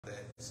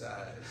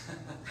size.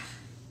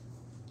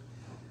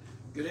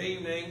 Good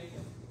evening.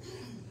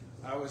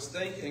 I was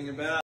thinking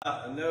about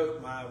a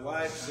note my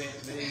wife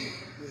sent me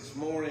this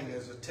morning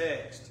as a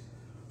text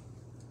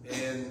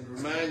and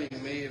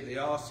reminding me of the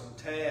awesome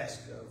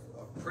task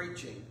of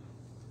preaching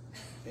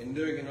and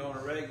doing it on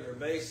a regular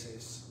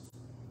basis.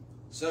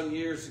 Some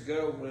years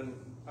ago when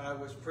I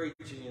was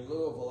preaching in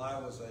Louisville, I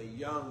was a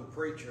young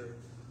preacher,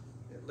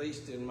 at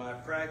least in my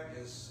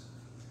practice,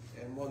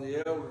 and one of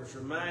the elders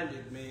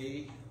reminded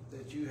me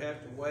that you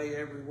have to weigh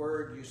every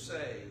word you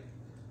say,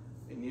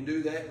 and you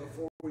do that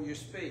before you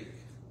speak.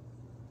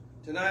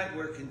 Tonight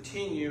we're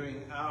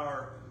continuing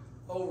our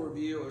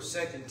overview of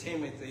 2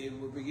 Timothy, and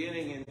we're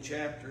beginning in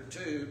chapter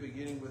 2,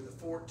 beginning with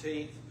the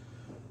 14th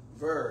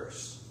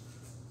verse,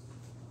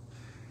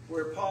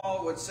 where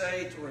Paul would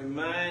say to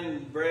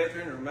remind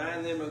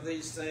them of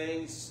these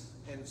things,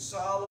 and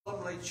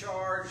solemnly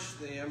charge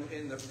them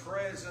in the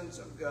presence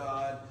of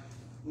God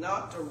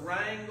not to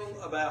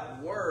wrangle about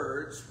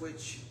words,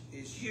 which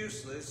is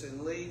useless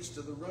and leads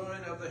to the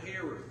ruin of the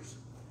hearers.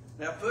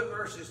 Now put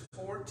verses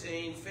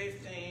 14,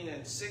 15,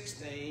 and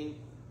 16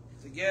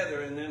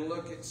 together and then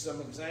look at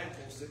some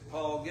examples that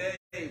Paul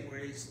gave,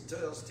 where he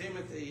tells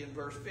Timothy in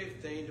verse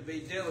 15 to be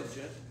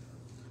diligent,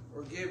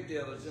 or give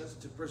diligence,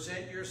 to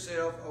present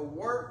yourself a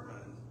workman,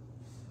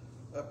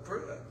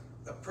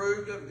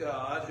 approved of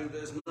God, who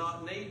does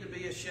not need to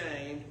be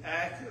ashamed,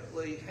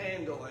 accurately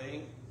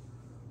handling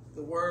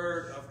the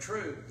word of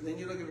truth. And then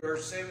you look at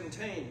verse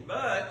 17.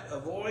 But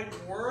avoid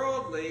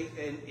worldly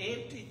and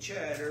empty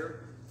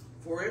chatter,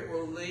 for it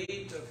will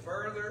lead to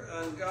further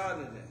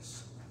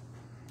ungodliness,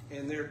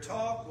 and their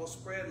talk will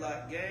spread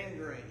like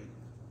gangrene.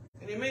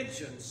 And he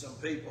mentions some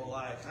people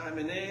like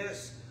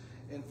Hymenaeus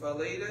and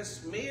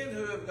Philetus, men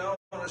who have gone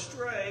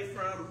astray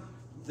from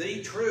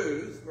the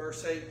truth,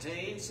 verse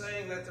 18,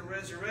 saying that the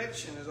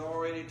resurrection has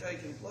already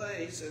taken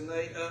place, and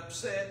they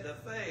upset the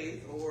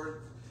faith or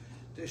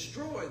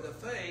destroy the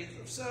faith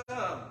of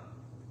some.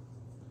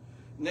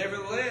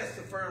 Nevertheless,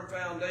 the firm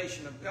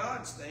foundation of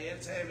God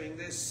stands, having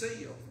this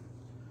seal: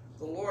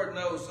 the Lord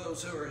knows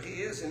those who are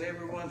his, and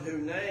everyone who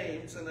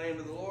names the name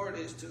of the Lord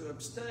is to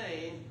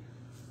abstain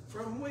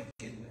from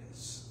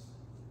wickedness.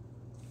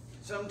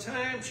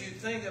 Sometimes you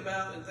think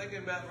about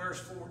verse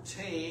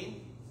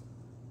 14,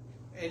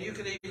 and you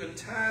could even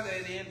tie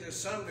that in to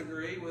some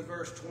degree with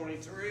verse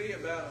 23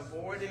 about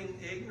avoiding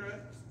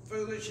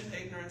foolish and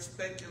ignorant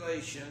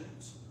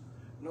speculations,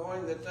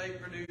 knowing that they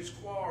produce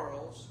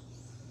quarrels.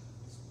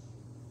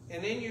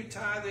 And then you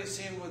tie this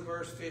in with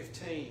verse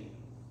 15.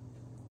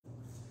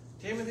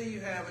 Timothy,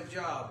 you have a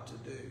job to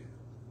do.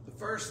 The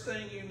first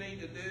thing you need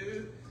to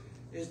do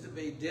is to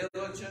be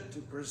diligent to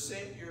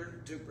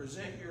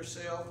present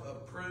yourself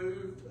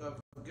approved of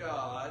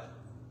God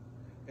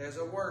as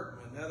a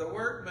workman. Now, the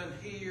workman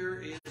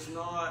here is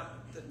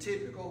not the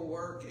typical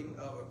working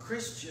of a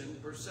Christian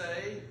per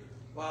se,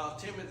 while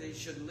Timothy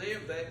should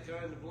live that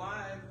kind of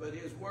life, but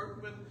his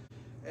workman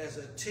as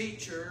a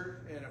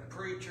teacher and a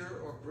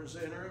preacher or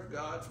presenter of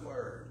God's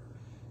word.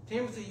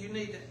 Timothy, you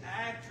need to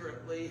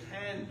accurately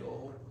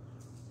handle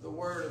the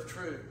word of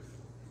truth.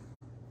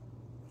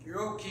 Your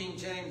old King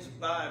James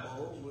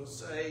Bible will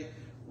say,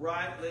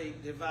 rightly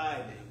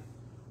dividing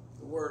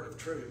the word of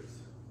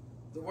truth.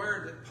 The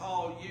word that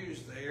Paul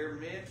used there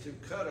meant to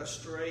cut a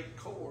straight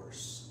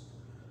course.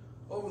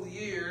 Over the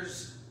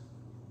years,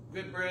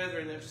 good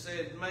brethren have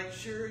said, make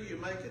sure you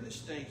make a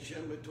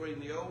distinction between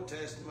the Old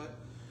Testament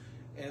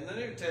and the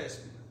New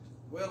Testament.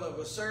 Well, of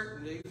a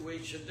certainty,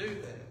 we should do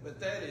that.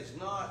 But that is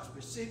not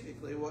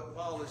specifically what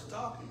Paul is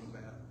talking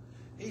about.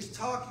 He's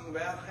talking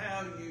about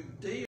how you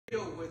deal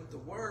with the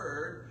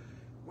word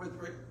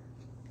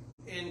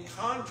in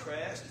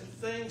contrast to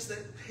things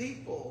that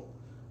people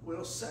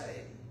will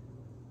say.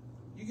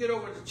 You get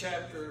over to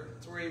chapter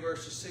 3,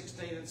 verses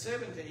 16 and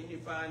 17, you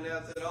find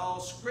out that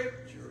all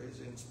Scripture is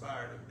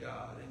inspired of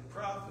God and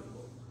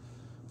profitable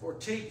for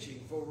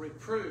teaching, for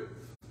reproof,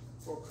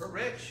 for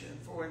correction,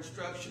 for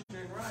instruction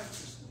in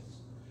righteousness.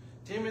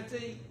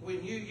 Timothy,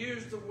 when you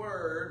use the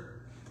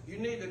word, you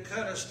need to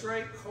cut a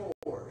straight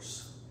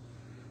course.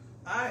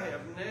 I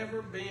have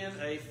never been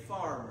a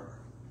farmer,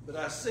 but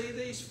I see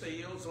these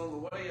fields on the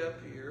way up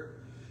here,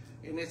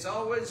 and it's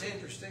always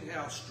interesting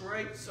how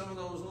straight some of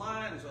those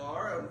lines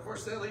are. And of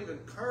course, they'll even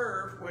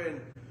curve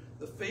when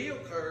the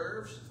field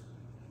curves.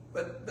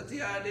 But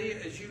the idea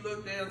is you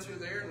look down through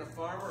there and the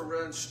farmer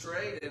runs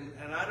straight, and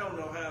I don't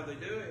know how they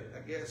do it.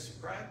 I guess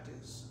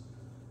practice.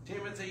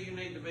 Timothy, you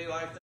need to be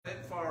like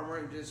that farmer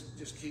and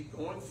just keep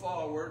going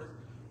forward.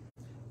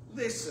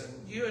 Listen,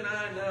 you and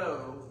I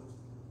know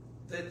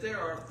that there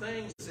are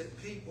things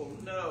that people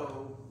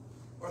know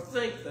or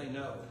think they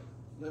know.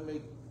 Let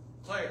me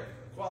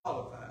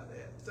qualify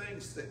that.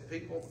 Things that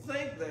people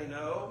think they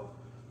know,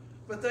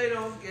 but they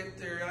don't get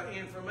their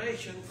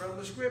information from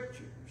the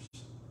Scriptures.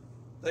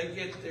 They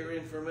get their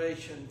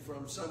information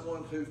from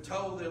someone who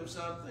told them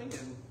something,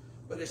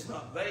 but it's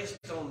not based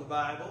on the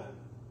Bible.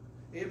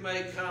 It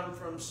may come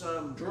from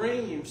some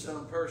dream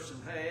some person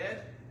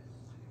had,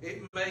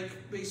 It may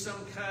be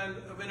some kind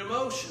of an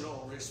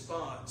emotional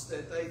response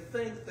that they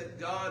think that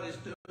God is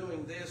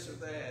doing this or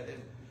that,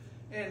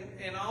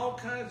 and all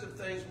kinds of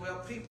things. Well,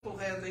 people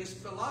have these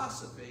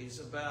philosophies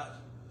about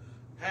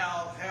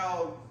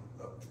how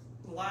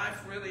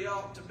life really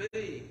ought to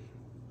be.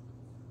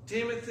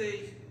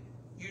 Timothy,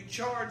 you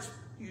charge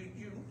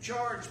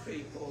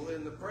people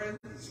in the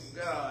presence of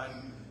God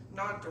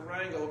not to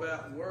wrangle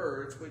about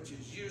words, which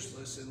is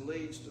useless and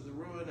leads to the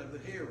ruin of the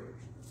hearers.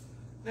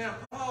 Now,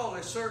 Paul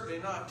is certainly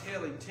not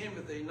telling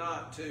Timothy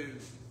not to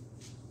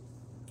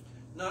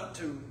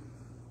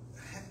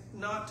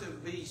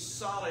be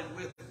solid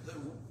with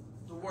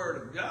the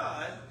Word of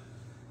God,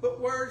 but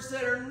words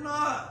that are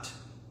not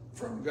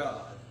from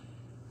God.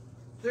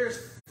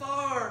 There's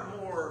far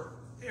more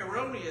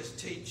erroneous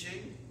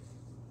teaching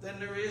than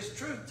there is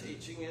truth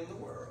teaching in the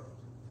world.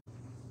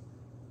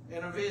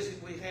 In a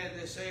visit we had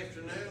this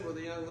afternoon with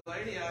a young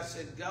lady, I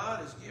said,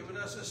 God has given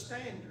us a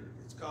standard.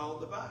 It's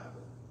called the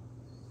Bible.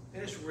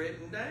 And it's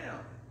written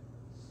down.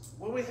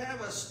 Well, we have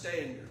a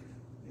standard.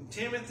 In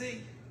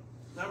Timothy,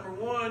 number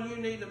one, you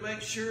need to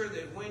make sure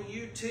that when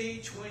you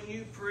teach, when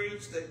you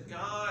preach, that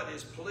God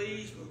is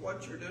pleased with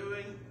what you're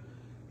doing.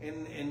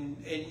 And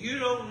you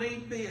don't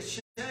need to be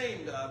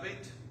ashamed of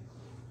it.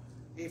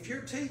 If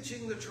you're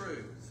teaching the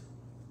truth,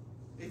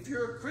 if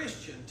you're a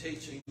Christian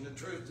teaching the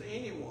truth to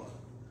anyone,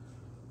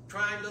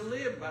 trying to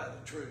live by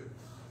the truth,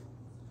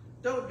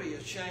 don't be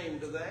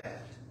ashamed of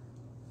that.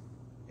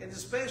 And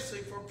especially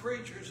for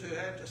preachers who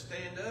have to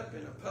stand up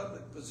in a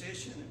public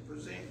position and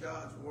present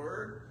God's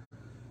Word,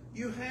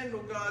 you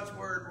handle God's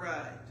Word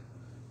right.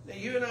 Now,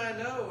 you and I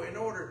know in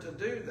order to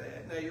do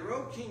that, now your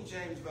old King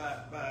James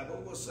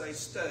Bible will say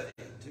study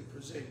to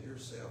present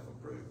yourself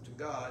approved to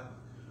God.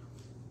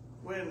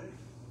 When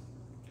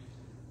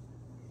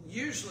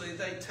usually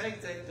they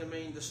take that to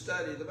mean to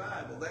study the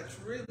Bible. That's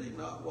really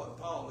not what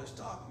Paul is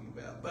talking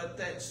about, but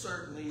that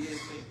certainly is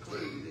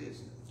included,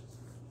 isn't it?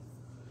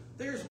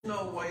 There's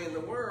no way in the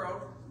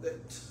world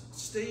that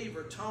Steve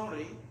or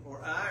Tony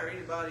or I or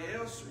anybody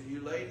else, or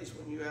you ladies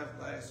when you have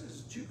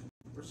classes, that you can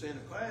present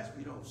a class if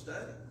you don't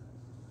study.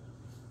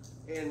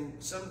 And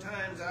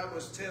sometimes I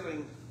was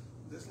telling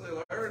this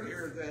little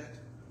earlier that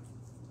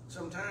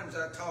sometimes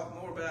I talk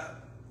more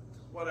about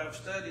what I've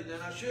studied than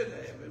I should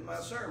have, and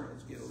my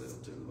sermons get a little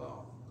too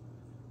long.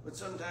 But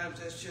sometimes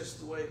that's just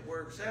the way it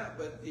works out.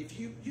 But if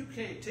you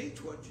can't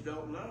teach what you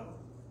don't know,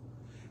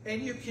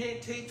 and you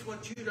can't teach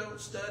what you don't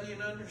study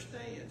and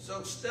understand.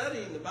 So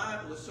studying the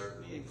Bible is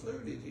certainly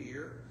included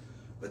here,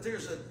 but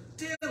there's a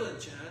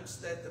diligence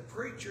that the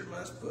preacher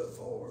must put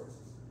forward,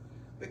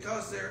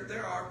 because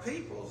there are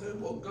people who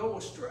will go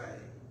astray.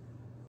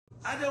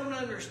 I don't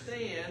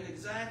understand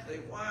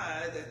exactly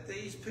why that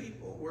these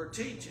people were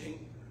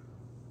teaching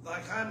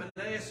like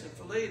Hymenaeus and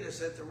Philetus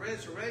that the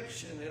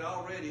resurrection had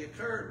already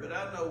occurred, but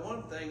I know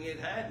one thing, it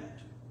hadn't.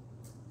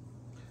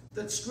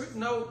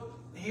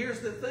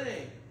 Here's the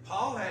thing.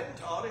 Paul hadn't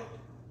taught it.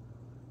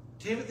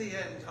 Timothy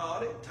hadn't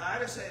taught it.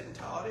 Titus hadn't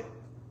taught it.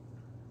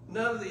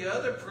 None of the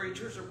other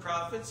preachers or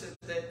prophets at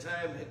that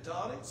time had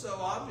taught it. So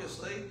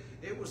obviously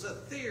it was a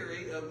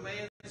theory of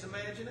man's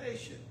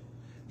imagination.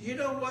 Do you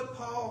know what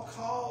Paul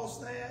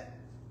calls that?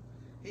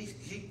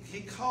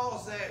 He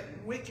calls that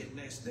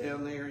wickedness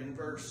down there in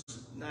verse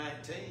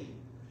 19.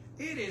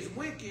 It is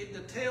wicked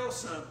to tell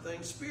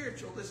something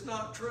spiritual that's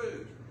not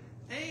true.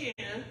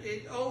 And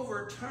it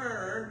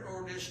overturned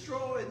or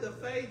destroyed the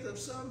faith of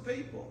some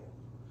people.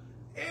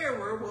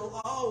 Error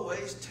will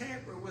always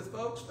tamper with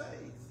folks'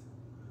 faith.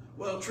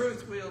 Well,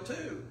 truth will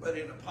too, but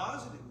in a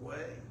positive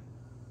way.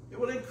 It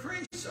will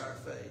increase our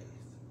faith.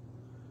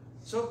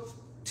 So,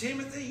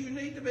 Timothy, you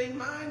need to be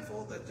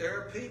mindful that there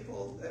are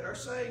people that are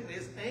saying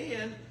this.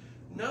 And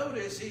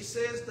notice he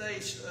says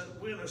they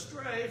went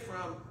astray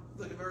from,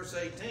 look at verse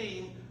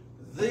 18,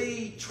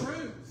 the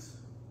truth.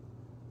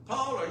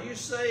 Paul, are you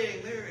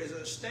saying there is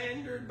a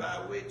standard by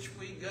which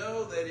we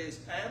go that is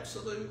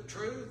absolute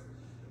truth?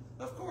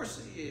 Of course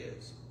he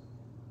is.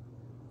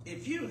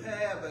 If you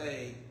have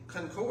a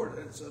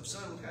concordance of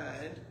some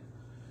kind,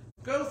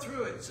 go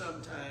through it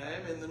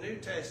sometime in the New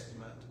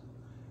Testament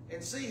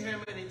and see how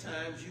many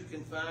times you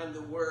can find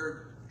the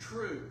word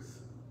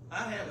truth.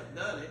 I haven't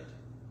done it.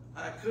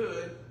 I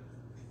could.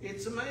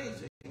 It's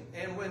amazing.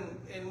 And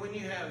when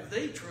you have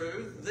the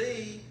truth,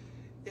 the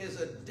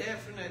is a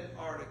definite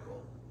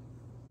article.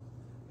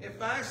 If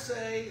I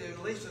say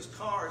that Lisa's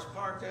car is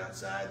parked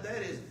outside,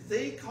 that is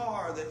the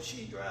car that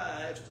she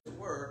drives to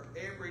work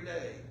every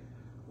day,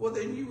 well,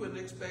 then you wouldn't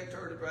expect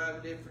her to drive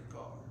a different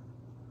car.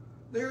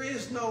 There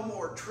is no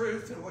more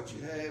truth than what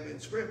you have in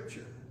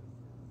Scripture.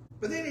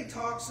 But then he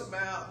talks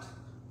about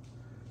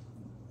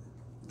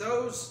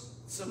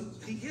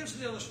he gives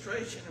an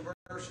illustration in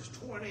verses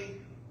 20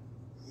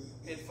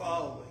 and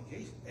following.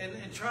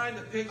 And trying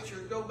to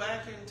go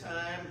back in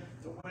time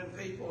to when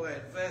people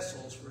had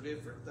vessels for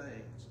different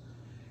things.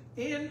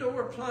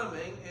 Indoor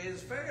plumbing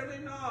is fairly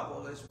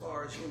novel as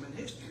far as human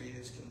history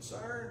is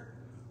concerned.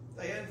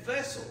 They had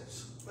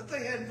vessels, but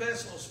they had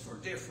vessels for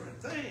different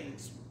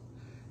things.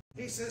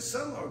 He says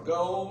some are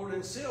gold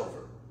and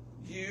silver.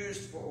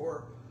 used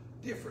for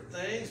different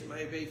things,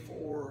 maybe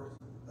for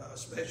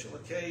special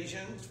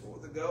occasions, for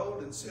the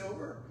gold and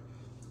silver.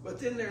 But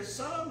then there's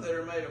some that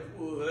are made of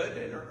wood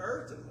and are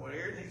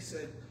earthenware. And he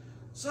said,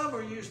 some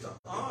are used to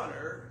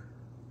honor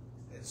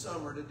and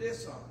some are to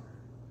dishonor.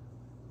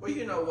 Well,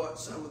 you know what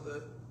some of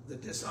the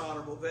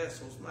dishonorable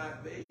vessels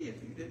might be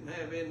if you didn't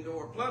have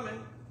indoor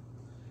plumbing.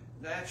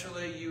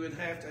 Naturally, you would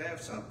have to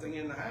have something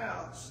in the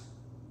house.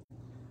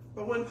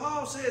 But when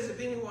Paul says if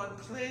anyone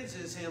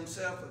cleanses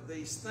himself of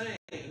these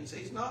things,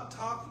 he's not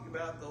talking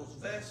about those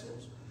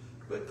vessels,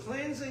 but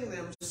cleansing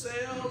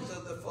themselves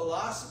of the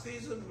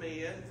philosophies of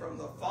men, from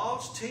the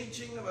false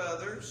teaching of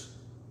others,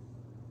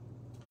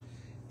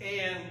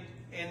 and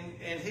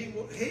he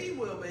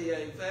will be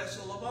a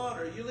vessel of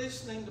honor. Are you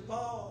listening to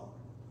Paul?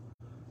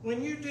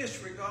 When you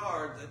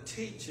disregard the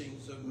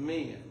teachings of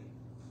men,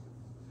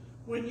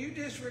 when you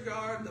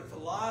disregard the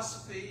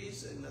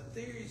philosophies and the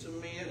theories of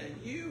men, and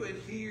you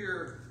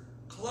adhere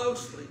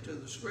closely to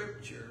the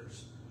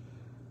Scriptures,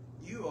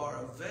 you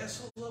are a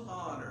vessel of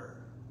honor.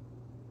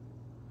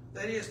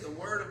 That is, the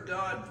Word of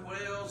God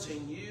dwells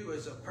in you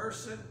as a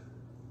person,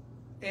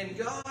 and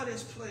God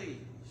is pleased.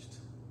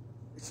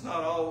 It's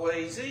not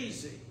always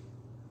easy.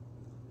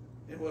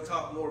 And we'll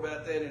talk more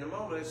about that in a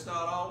moment. It's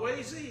not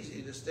always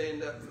easy to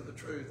stand up for the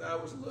truth. I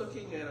was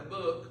looking at a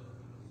book,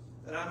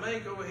 and I may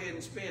go ahead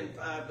and spend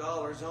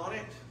 $5 on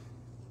it.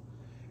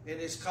 And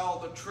it's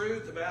called The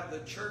Truth About the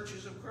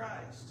Churches of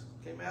Christ.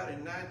 It came out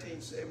in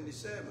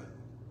 1977.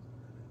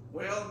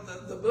 Well,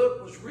 the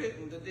book was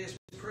written to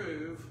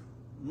disprove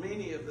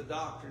many of the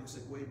doctrines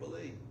that we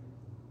believe.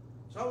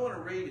 So I want to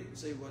read it and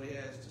see what he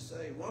has to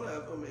say. One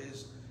of them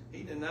is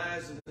he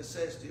denies the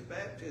necessity of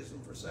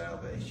baptism for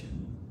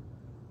salvation.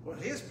 Well,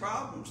 his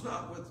problem's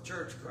not with the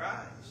Church of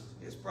Christ.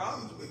 His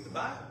problem's with the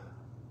Bible.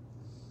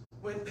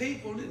 When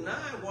people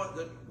deny what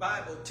the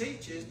Bible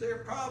teaches, their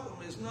problem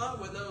is not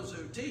with those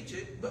who teach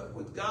it, but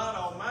with God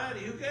Almighty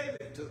who gave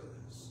it to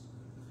us.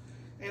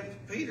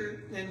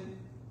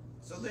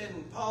 So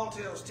then Paul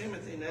tells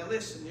Timothy, now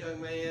listen, young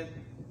man,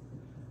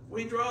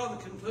 we draw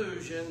the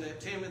conclusion that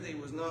Timothy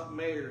was not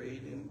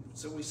married, and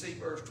so we see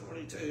verse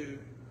 22,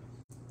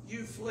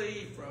 you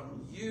flee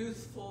from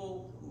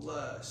youthful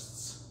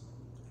lusts.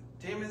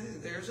 Timothy,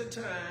 there's a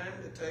time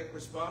to take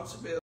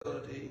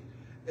responsibility.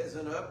 As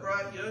an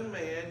upright young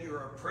man,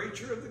 you're a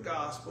preacher of the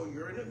gospel,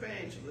 you're an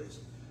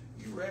evangelist,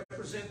 you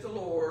represent the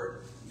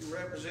Lord, you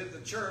represent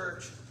the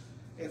church,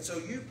 and so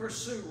you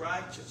pursue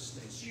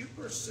righteousness, you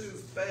pursue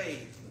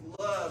faith,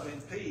 love,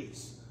 and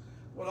peace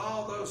with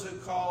all those who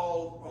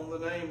call on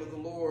the name of the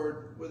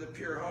Lord with a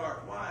pure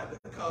heart. Why?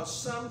 Because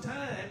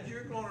sometimes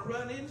you're going to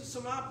run into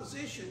some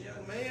opposition,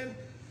 young man,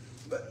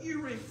 but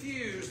you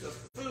refuse the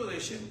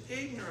foolish and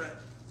ignorant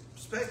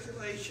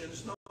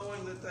speculations,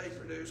 knowing that they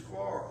produce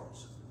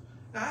quarrels.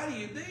 Now, how do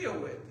you deal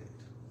with it?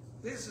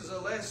 This is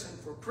a lesson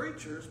for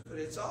preachers, but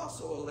it's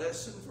also a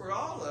lesson for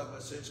all of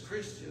us as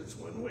Christians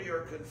when we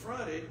are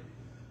confronted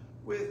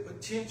with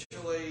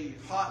potentially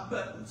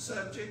hot-button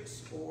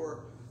subjects or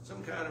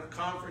some kind of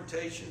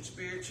confrontation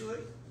spiritually.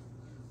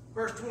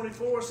 Verse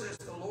 24 says,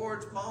 the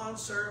Lord's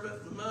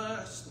bondservant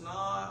must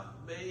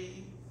not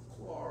be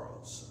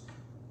quarrelsome.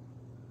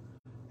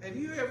 Have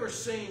you ever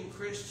seen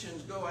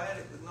Christians go at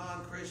it with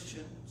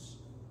non-Christians?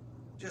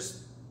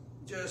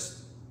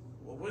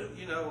 Well,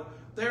 you know,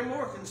 they're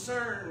more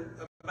concerned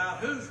about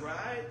who's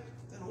right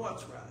than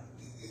what's right.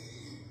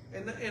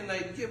 And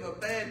they give a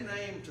bad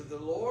name to the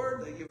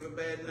Lord. They give a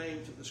bad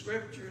name to the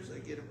Scriptures. They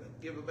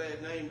give a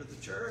bad name to the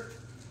church.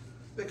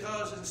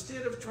 Because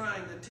instead of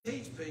trying to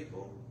teach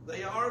people,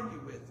 they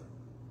argue with them.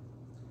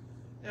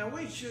 Now,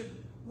 we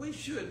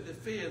should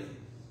defend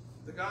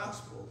the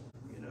gospel,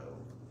 you know,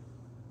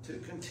 to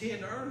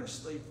contend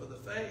earnestly for the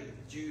faith,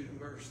 Jude in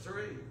verse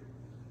 3.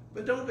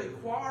 But don't be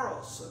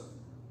quarrelsome.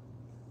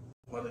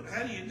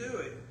 How do you do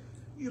it?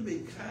 You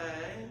be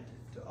kind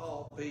to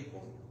all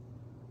people.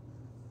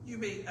 You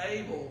be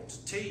able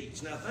to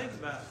teach. Now think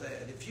about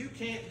that. If you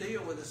can't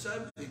deal with a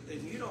subject,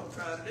 then you don't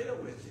try to deal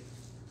with it.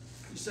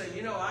 You say,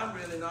 you know, I'm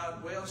really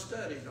not well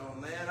studied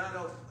on that.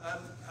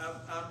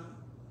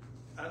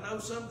 I know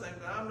something,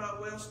 but I'm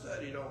not well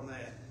studied on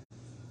that.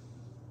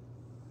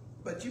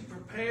 But you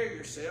prepare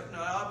yourself.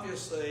 Now,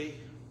 obviously,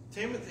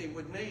 Timothy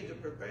would need to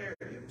prepare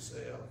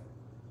himself.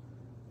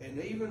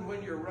 And even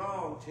when you're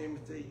wrong,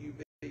 Timothy, you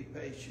be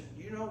patient.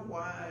 You know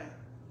why?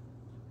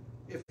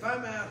 If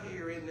I'm out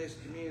here in this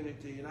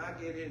community and I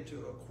get into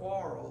a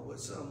quarrel with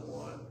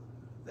someone,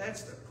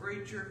 that's the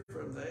preacher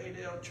from the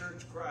Adel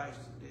Church of Christ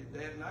that did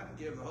that, and I can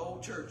give the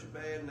whole church a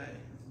bad name.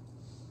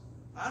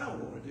 I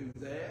don't want to do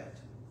that.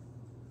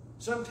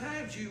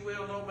 Sometimes you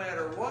will, no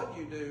matter what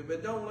you do,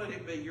 but don't let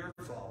it be your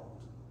fault.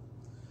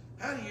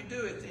 How do you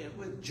do it then?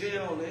 With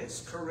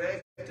gentleness,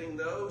 correcting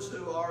those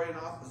who are in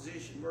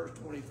opposition, verse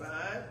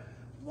 25.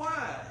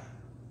 Why?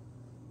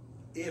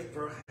 If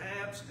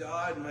perhaps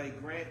God may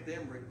grant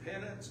them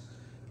repentance,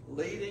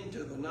 leading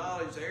to the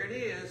knowledge, there it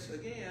is,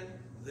 again,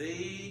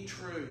 the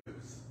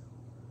truth.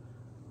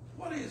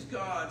 What is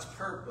God's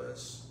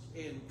purpose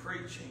in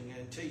preaching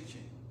and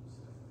teaching?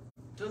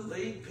 to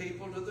lead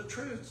people to the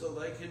truth so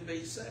they can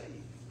be saved.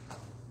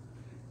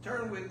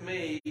 Turn with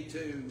me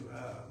to,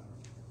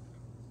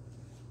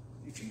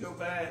 if you go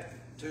back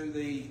to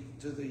the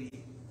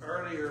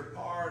earlier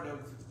part of,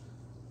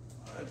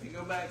 if you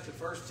go back to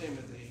 1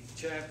 Timothy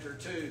chapter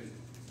 2,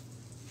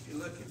 if you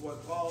look at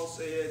what Paul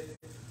said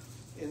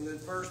in the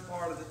first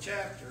part of the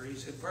chapter, he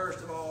said, first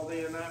of all,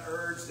 then I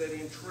urge that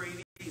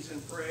entreaties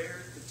and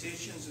prayers,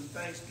 petitions and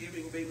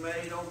thanksgiving be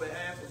made on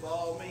behalf of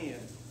all men,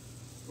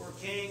 for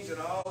kings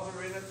and all who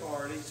are in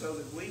authority, so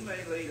that we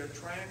may lead a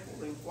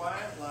tranquil and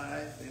quiet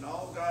life in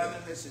all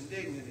godliness and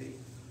dignity.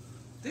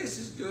 This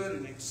is good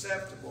and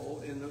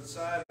acceptable in the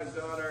sight of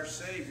God our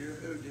Savior,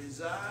 who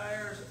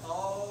desires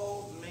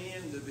all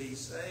men to be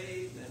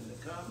saved and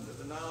to come to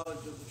the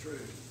knowledge of the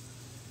truth.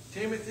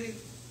 Timothy,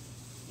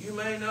 you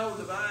may know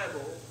the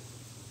Bible,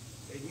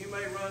 and you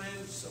may run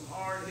into some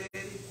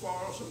hard-headed,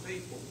 quarrelsome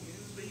people. You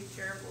be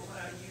careful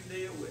how you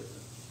deal with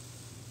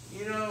them.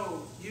 You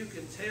know, you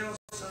can tell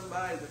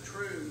somebody the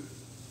truth,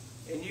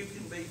 and you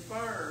can be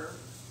firm,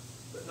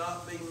 but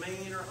not be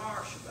mean or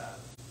harsh about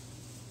it.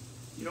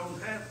 You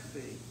don't have to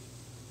be.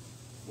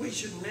 We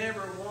should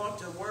never want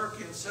to work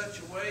in such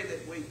a way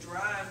that we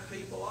drive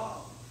people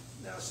off.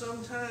 Now,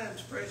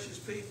 sometimes, precious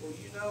people,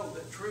 you know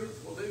that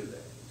truth will do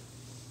that.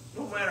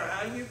 No matter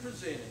how you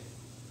present it,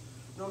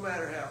 no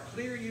matter how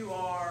clear you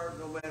are,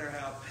 no matter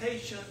how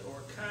patient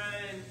or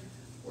kind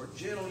or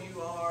gentle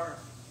you are,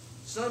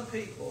 some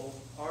people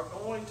are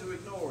going to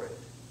ignore it.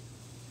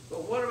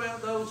 But what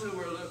about those who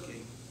are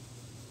looking?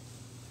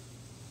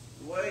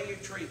 The way you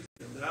treat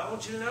them. But I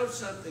want you to know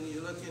something. You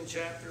look in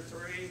chapter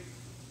 3.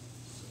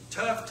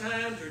 Tough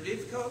times or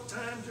difficult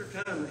times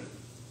are coming.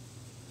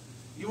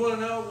 You want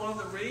to know one of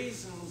the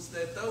reasons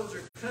that those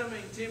are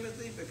coming,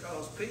 Timothy?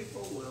 Because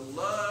people will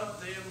love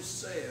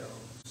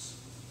themselves.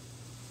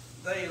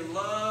 They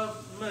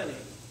love money.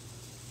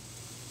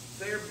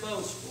 They're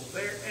boastful.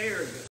 They're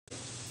arrogant.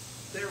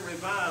 They're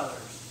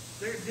revilers.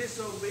 They're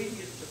disobedient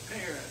to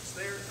parents.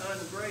 They're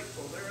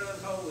ungrateful. They're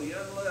unholy,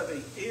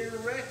 unloving,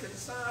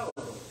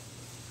 irreconcilable,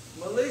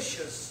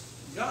 malicious,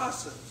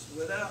 gossips,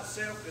 without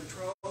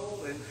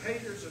self-control, and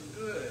haters of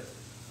good.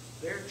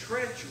 They're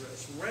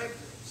treacherous,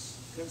 reckless,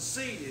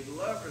 conceited,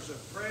 lovers of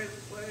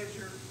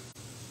pleasure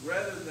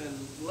rather than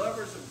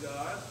lovers of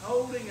God,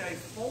 holding a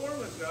form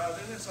of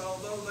godliness,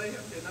 although they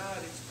have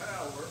denied its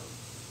power.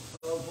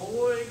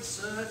 Avoid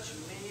such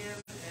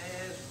men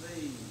as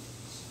these.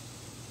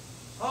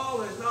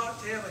 Paul is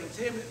not telling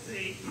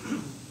Timothy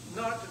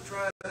not to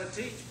try to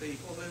teach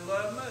people who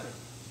love money.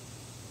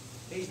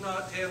 He's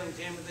not telling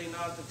Timothy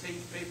not to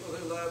teach people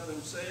who love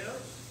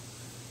themselves.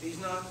 He's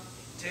not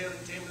telling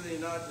Timothy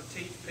not to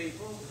teach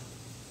people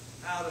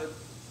how to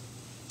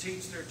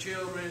teach their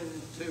children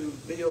to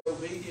be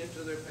obedient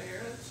to their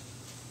parents.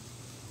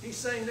 He's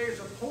saying there's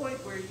a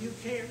point where you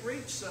can't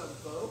reach some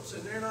folks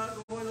and they're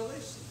not going to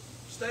listen.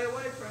 Stay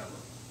away from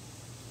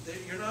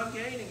them. You're not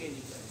gaining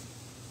anything.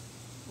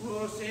 One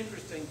of the most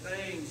interesting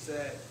things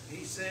that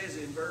he says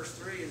in verse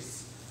 3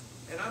 is,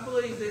 and I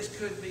believe this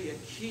could be a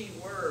key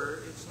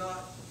word. It's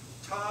not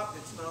top,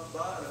 it's not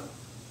bottom.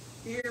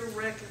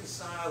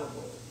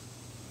 Irreconcilable.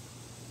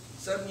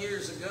 Some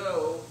years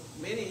ago,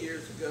 many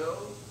years ago,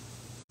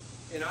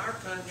 in our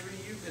country,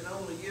 you can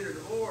only get a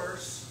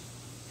divorce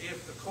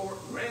if the court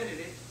granted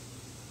it,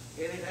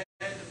 and it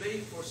had to be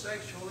for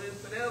sexual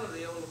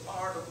infidelity on the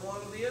part of one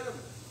or the other.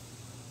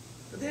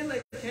 But then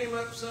they came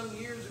up some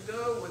years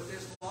ago with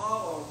this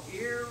law on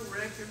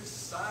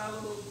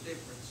irreconcilable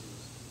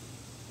differences.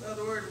 In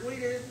other words, we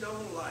just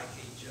don't like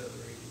each other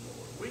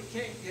anymore. We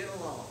can't get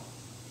along.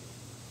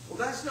 Well,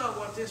 that's not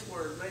what this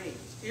word means.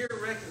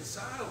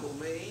 Irreconcilable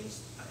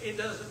means it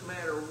doesn't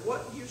matter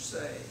what you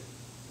say,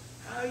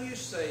 how you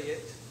say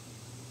it,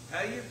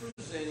 how you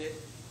present it.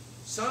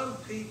 Some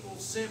people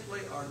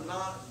simply are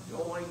not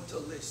going to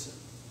listen.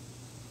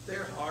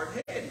 They're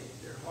hard-headed.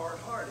 They're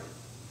hard-hearted.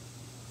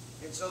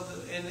 And so,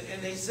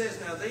 and he says,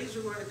 now these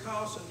are going to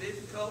cause some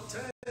difficult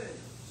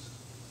times.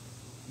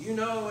 You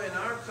know, in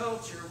our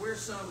culture, we're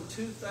some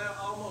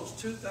almost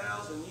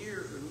 2,000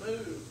 years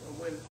removed from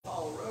when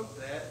Paul wrote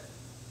that.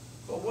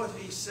 But what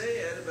he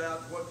said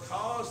about what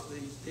caused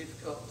these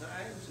difficult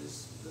times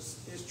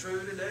is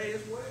true today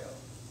as well.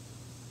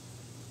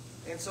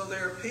 And so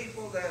there are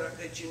people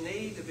that you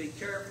need to be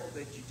careful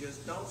that you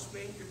just don't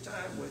spend your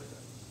time with them.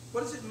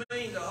 What does it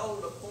mean to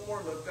hold a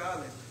form of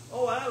godliness?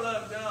 Oh, I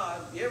love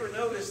God. You ever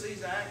notice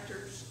these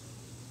actors?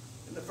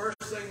 And the first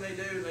thing they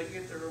do, they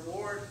get their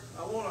reward.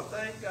 I want to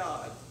thank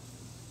God.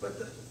 But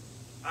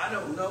I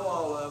don't know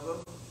all of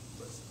them.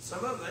 But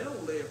some of them, they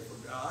don't live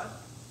for God.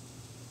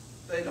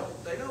 They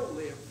don't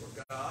live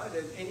for God.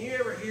 And you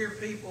ever hear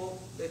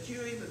people that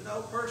you even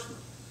know personally,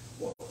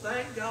 well,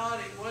 thank God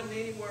it wasn't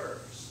any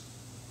worse.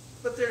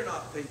 But they're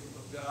not people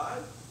of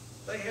God.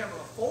 They have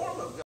a form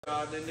of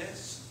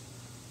godliness,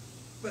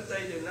 but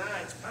they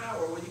deny its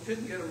power. Well, you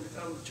couldn't get them to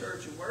come to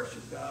church and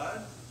worship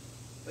God.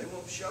 They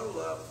won't show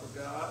love for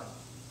God.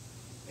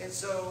 And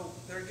so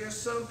there are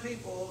just some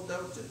people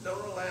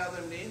don't allow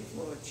them to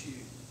influence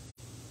you.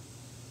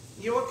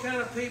 You know what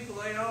kind of people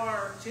they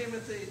are,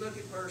 Timothy? Look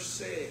at verse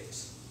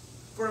 6.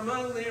 For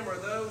among them are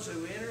those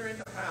who enter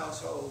into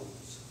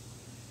households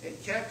and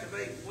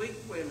captivate weak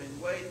women,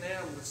 weighed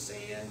down with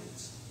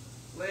sins,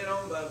 led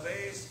on by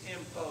various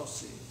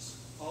impulses,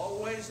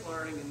 always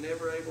learning and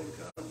never able to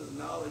come to the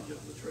knowledge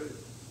of the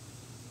truth.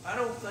 I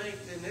don't think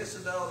in this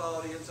adult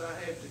audience I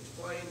have to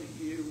explain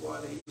to you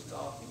what he's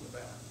talking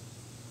about.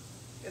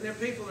 And there are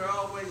people that are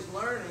always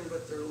learning,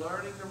 but they're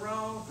learning the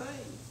wrong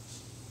things.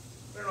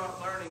 They're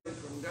not learning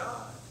from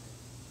God.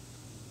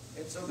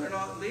 And so they're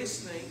not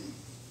listening,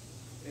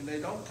 and they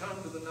don't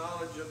come to the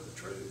knowledge of the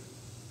truth.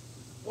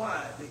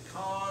 Why?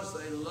 Because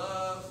they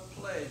love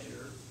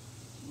pleasure,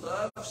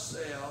 love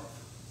self,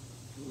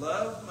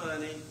 love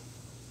money,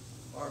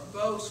 are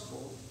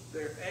boastful,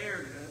 they're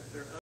arrogant,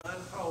 they're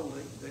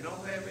unholy, they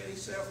don't have any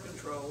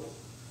self-control,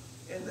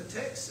 and the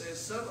text says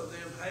some of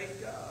them hate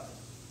God.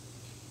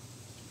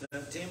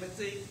 Now,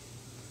 Timothy,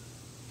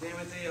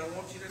 I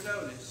want you to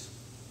notice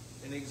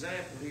an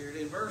example here.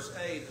 In verse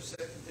 8 of 2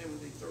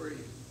 Timothy 3,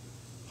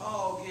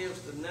 Paul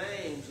gives the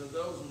names of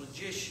those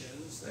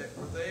magicians that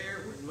were there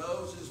when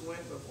Moses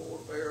went before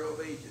Pharaoh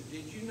of Egypt.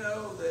 Did you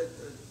know that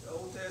the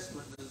Old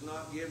Testament does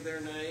not give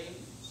their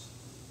names?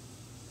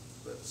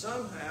 But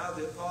somehow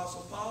the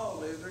Apostle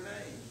Paul knew their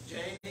names.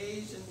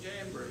 Jannes and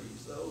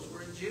Jambres, those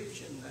were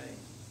Egyptian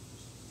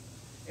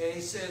names. And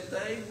he said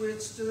they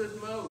withstood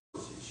Moses.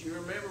 You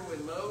remember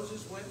when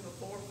Moses went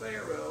before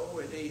Pharaoh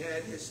and he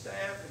had his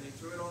staff and he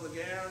threw it on the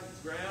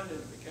ground and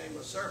it became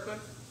a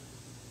serpent?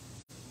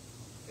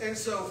 And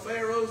so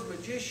Pharaoh's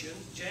magicians,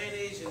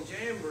 Jannes and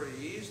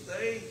Jambres,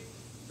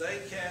 they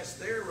cast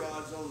their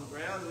rods on the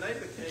ground and they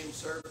became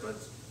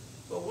serpents.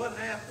 But what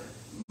happened?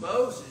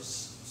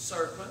 Moses'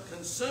 serpent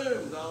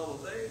consumed all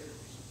of theirs.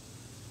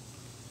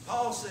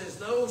 Paul says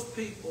those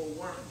people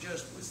weren't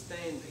just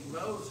withstanding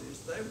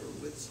Moses, they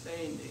were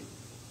withstanding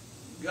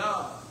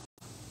God,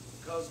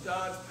 because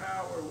God's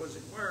power was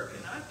at work.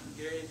 And I can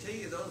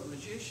guarantee you those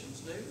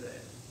magicians knew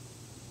that.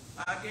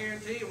 I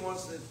guarantee you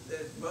once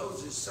that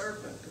Moses'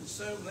 serpent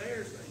consumed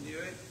theirs, they knew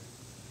it.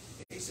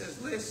 He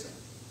says, listen,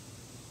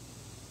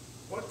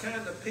 what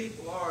kind of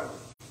people are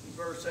they? In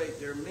verse 8,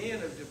 they're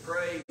men of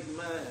depraved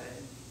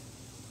mind,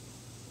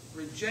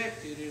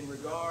 rejected in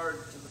regard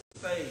to the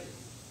faith.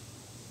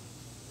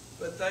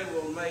 But they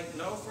will make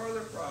no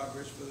further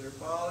progress, for their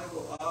folly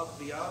will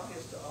be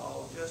obvious to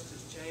all, just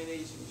as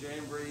Jannes and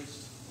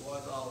Jambres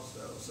was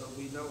also. So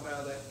we know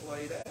how that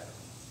played out.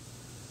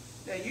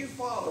 Now you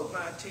followed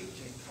my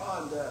teaching,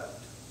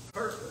 conduct,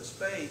 purpose,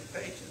 faith,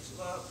 patience,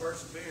 love,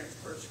 perseverance,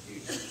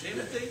 persecution.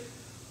 Timothy,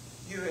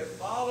 you have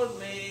followed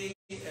me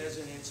as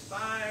an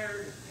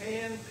inspired,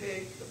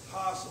 hand-picked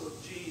apostle of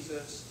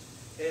Jesus,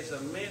 as a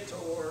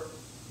mentor.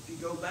 If you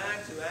go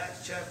back to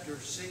Acts chapter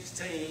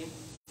 16,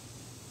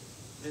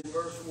 in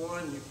verse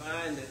 1, you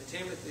find that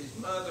Timothy's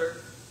mother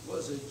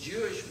was a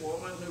Jewish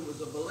woman who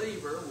was a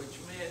believer, which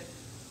meant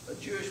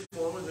a Jewish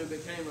woman who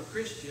became a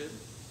Christian,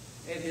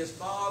 and his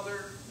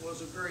father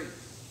was a Greek.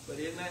 But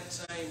in that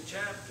same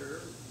chapter,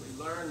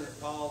 we learn that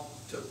Paul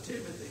took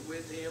Timothy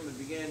with him and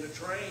began to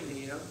train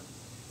him,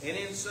 and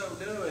in so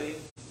doing,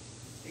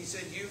 he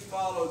said, you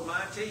followed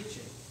my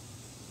teaching.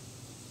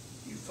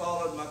 You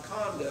followed my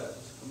conduct.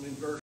 I'm in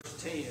verse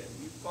 10.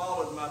 You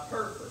followed my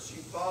purpose.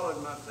 You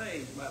followed my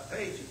faith, my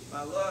patience,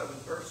 my love,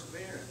 and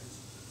perseverance.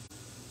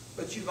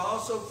 But you've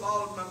also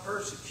followed my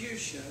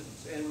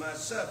persecutions and my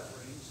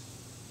sufferings,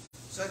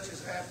 such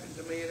as happened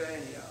to me at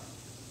Antioch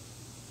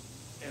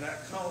and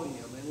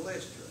Iconium and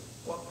Lystra.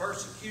 What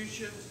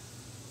persecutions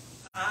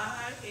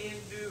I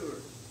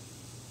endured.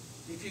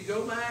 If you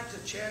go back to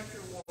chapter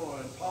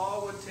 1,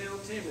 Paul would tell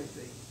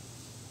Timothy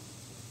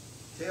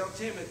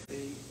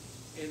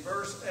in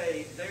verse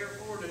 8,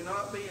 therefore do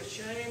not be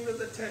ashamed of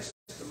the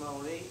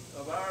testimony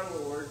of our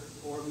Lord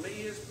or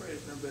me as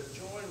prisoner, but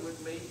join with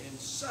me in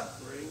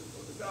suffering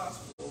for the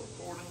gospel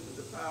according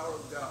to the power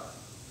of God.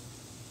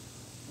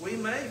 We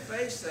may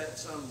face that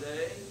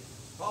someday.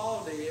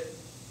 Paul did.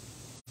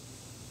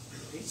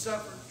 He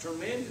suffered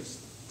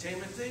tremendously.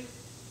 Timothy,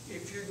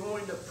 if you're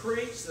going to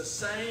preach, the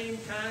same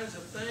kinds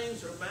of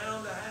things are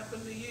bound to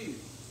happen to you.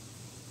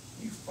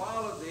 You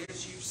follow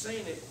this, you've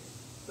seen it.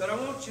 But I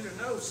want you to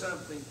know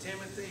something,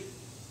 Timothy.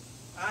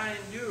 I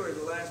endured,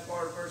 the last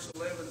part of verse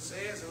 11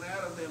 says, and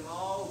out of them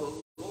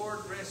all the Lord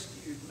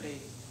rescued me.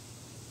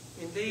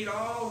 Indeed,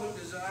 all who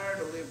desire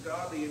to live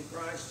godly in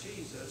Christ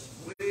Jesus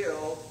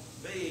will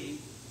be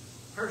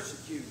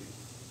persecuted.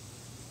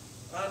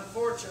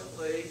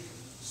 Unfortunately,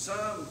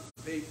 some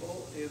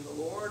people in the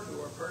Lord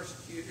who are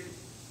persecuted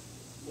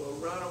will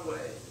run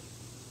away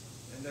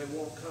and they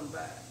won't come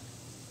back.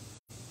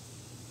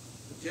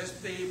 But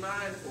just be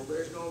mindful,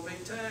 there's going to be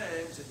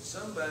times that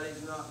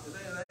somebody's not to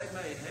them. They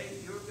may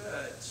hate your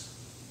guts.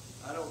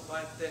 I don't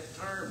like that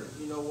term,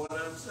 but you know what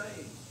I'm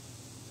saying.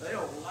 They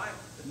don't like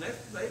it. And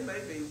they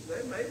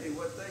may be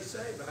what they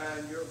say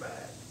behind your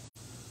back.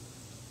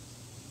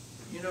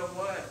 You know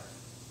what?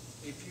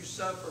 If you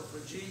suffer for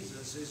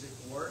Jesus, is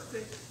it worth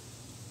it?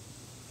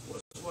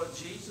 Was what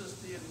Jesus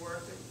did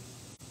worth it?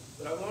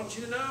 But I want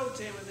you to know,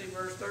 Timothy,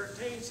 verse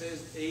 13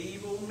 says,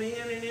 evil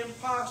men and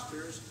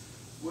impostors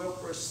will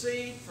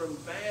proceed from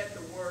bad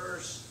to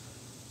worse,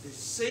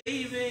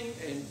 deceiving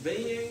and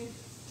being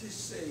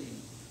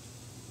deceived.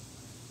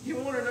 You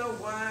want to know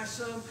why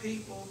some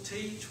people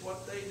teach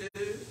what they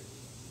do?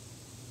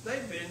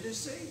 They've been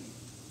deceived.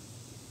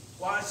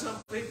 Why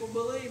some people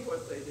believe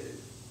what they do?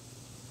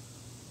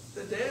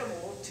 The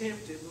devil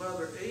tempted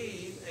Mother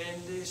Eve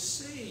and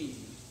deceived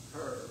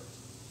her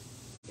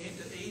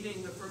into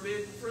eating the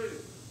forbidden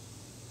fruit.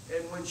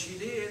 And when she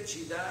did,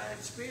 she died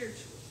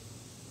spiritually.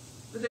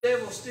 The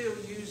devil still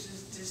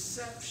uses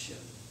deception.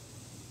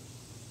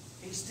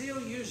 He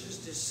still uses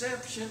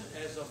deception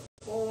as a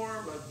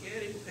form of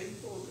getting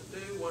people to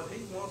do what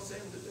he wants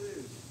them to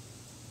do.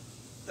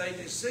 They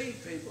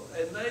deceive people,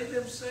 and they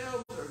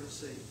themselves are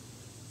deceived.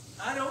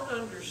 I don't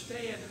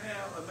understand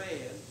how a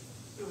man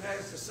who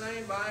has the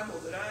same Bible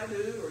that I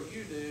do or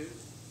you do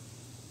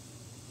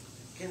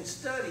can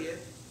study it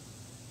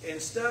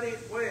and study it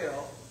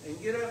well and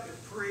get up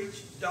and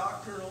preach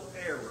doctrinal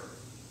error.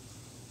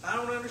 I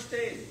don't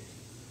understand it.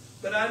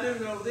 But I do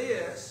know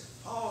this.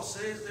 Paul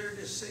says they're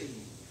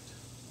deceived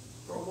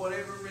for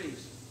whatever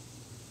reason.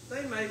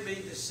 They may be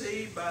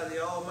deceived by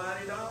the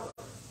almighty dollar.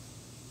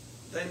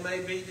 They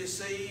may be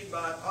deceived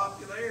by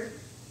popularity.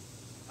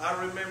 I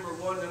remember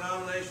one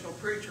denominational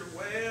preacher,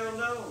 well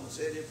known,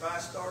 said if I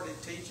started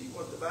teaching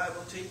what the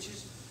Bible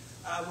teaches,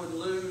 I would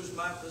lose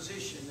my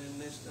position in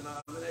this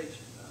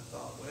denomination. I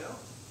thought, well,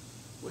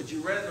 would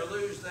you rather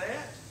lose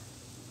that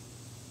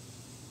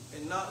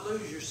and not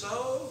lose your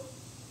soul?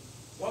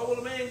 What will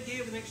a man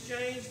give in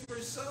exchange for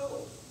his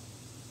soul?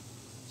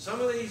 Some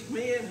of these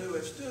men who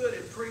have stood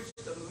and preached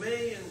to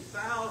millions,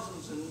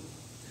 thousands, and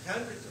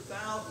hundreds of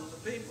thousands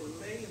of people and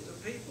millions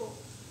of people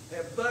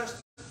have busted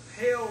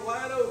hell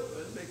wide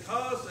open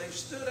because they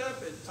stood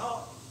up and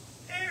taught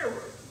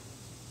error.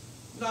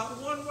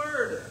 Not one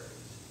word of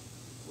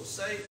it will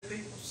save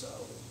people's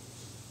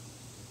souls.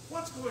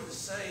 What's going to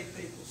save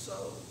people's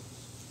souls?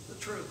 The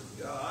truth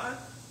of God.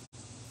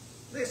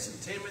 Listen,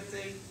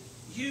 Timothy,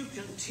 you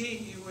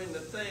continue in the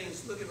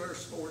things, look at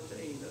verse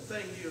 14, the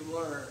things you've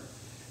learned,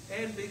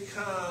 and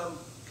become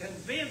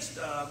convinced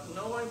of,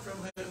 knowing from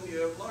whom you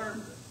have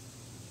learned them.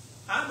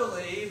 I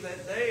believe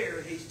that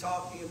there he's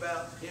talking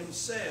about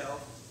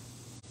himself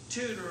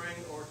tutoring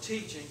or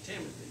teaching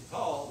Timothy.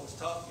 Paul was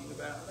talking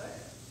about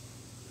that.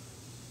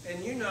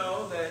 And you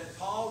know that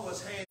Paul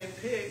was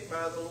handpicked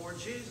by the Lord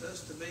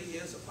Jesus to be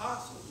his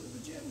apostle to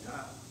the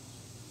Gentiles.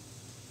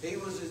 He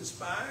was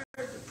inspired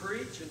to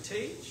preach and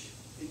teach.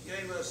 He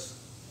gave us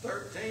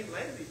 13,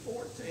 maybe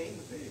 14,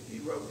 if he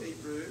wrote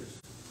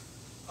Hebrews,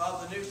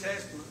 of the New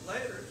Testament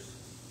letters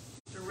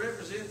to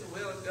represent the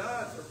will of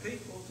God for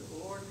people till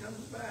the Lord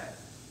comes back.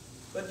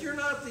 But you're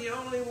not the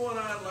only one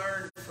I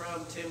learned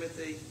from,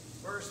 Timothy.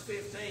 Verse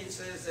 15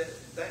 says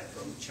that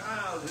from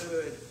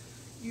childhood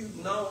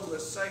you've known the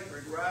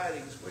sacred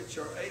writings which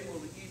are able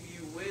to give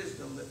you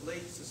wisdom that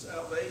leads to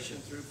salvation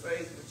through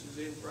faith which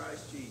is in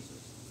Christ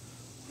Jesus.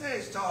 Now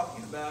he's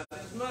talking about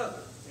his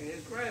mother and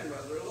his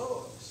grandmother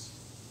Lois.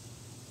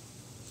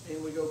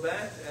 And we go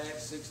back to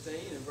Acts 16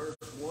 and verse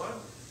 1.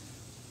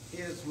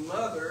 His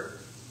mother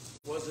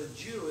was a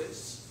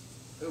Jewess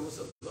who was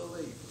a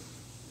believer.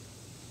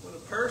 When a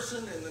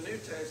person in the New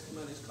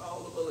Testament is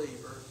called a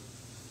believer,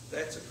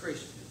 that's a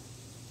Christian.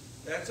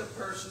 That's a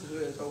person who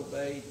has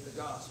obeyed the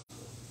gospel.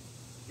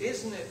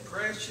 Isn't it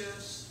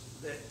precious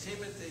that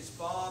Timothy's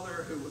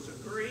father, who was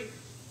a Greek,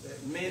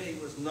 that meant he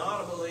was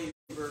not a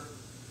believer,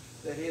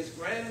 that his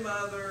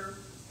grandmother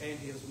and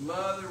his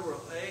mother were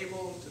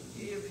able to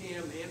give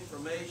him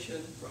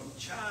information from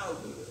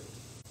childhood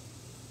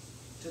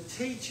to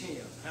teach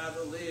him how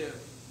to live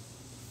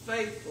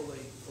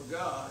faithfully for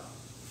God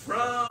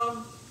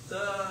from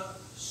the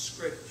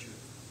Scriptures.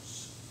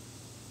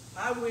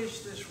 I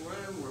wish this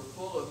room were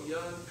full of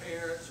young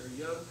parents or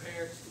young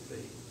parents to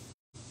be.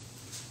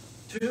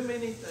 Too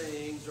many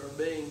things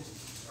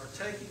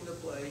are taking the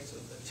place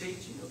of the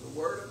teaching of the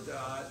Word of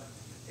God,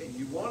 and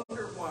you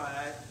wonder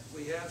why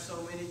we have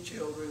so many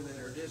children that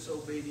are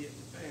disobedient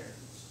to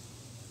parents.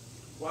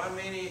 Why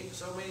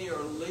so many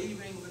are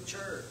leaving the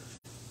church.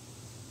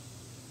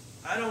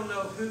 I don't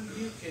know who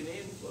you can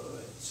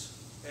influence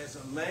as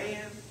a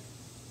man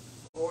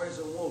or as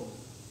a woman.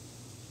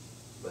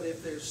 But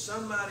if there's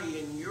somebody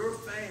in your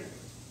family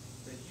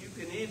that you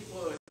can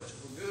influence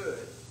for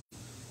good,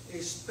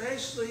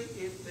 especially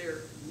if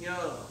they're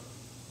young,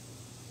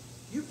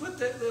 you put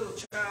that little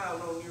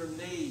child on your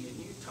knee and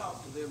you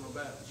talk to them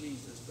about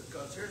Jesus,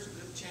 because there's a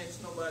good chance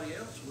nobody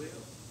else will.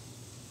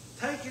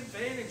 Take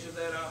advantage of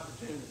that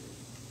opportunity.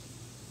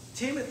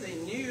 Timothy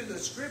knew the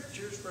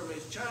Scriptures from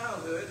his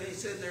childhood. He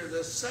said they're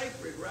the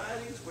sacred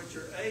writings which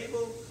are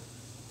able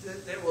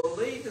that will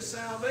lead to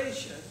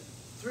salvation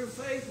through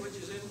faith which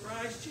is in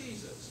Christ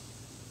Jesus.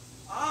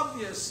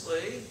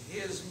 Obviously,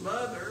 his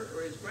mother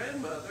or his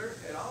grandmother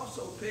had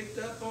also picked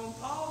up on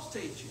Paul's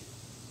teaching.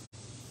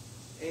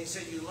 And he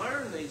said, you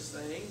learn these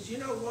things. You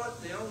know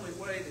what? The only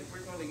way that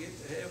we're going to get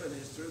to heaven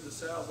is through the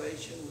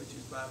salvation which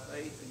is by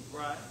faith in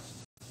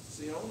Christ. It's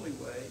the only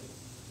way.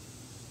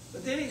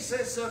 But then he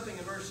says something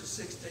in verses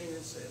 16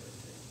 and 17.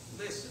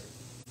 Listen,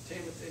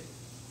 Timothy,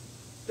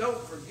 don't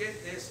forget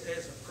this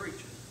as a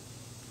preacher.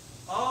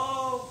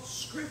 All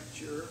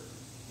Scripture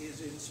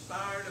is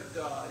inspired of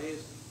God,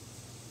 is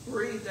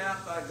breathed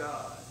out by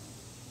God,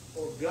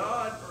 or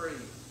God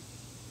breathed.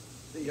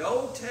 The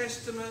Old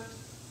Testament,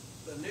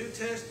 the New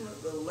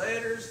Testament, the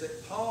letters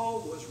that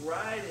Paul was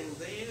writing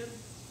then,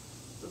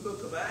 the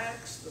book of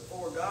Acts, the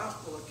 4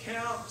 gospel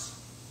accounts,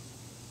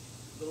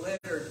 the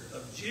letter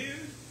of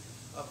Jude,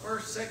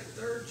 1st, 2nd,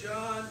 3rd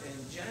John,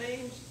 and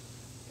James,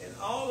 and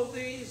all of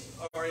these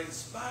are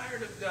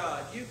inspired of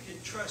God. You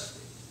can trust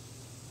it.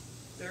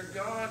 They're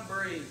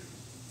God-breathed.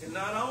 And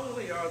not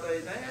only are they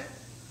that,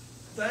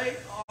 they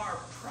are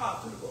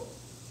profitable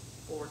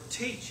for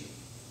teaching,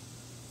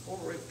 for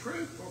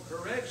reproof, for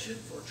correction,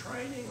 for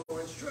training,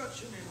 or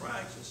instruction in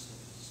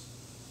righteousness.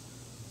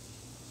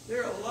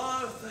 There are a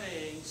lot of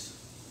things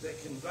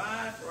that can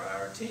vie for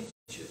our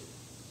attention.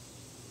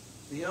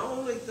 The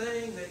only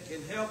thing that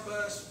can help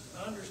us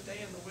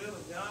understand the will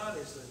of God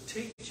is the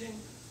teaching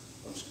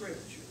of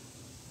Scripture.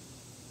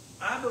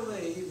 I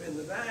believe in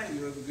the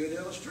value of a good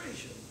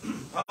illustration.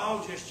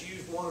 Paul just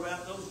used one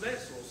about those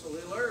vessels a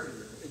little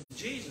earlier.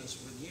 Jesus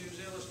would use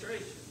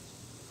illustrations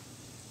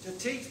to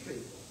teach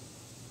people.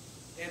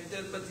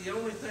 But the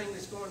only thing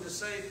that's going to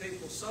save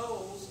people's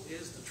souls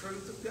is the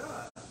truth of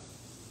God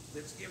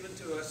that's given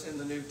to us in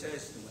the New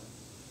Testament.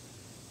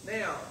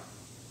 Now,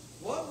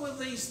 what will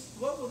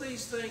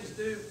these things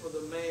do for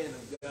the man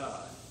of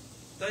God?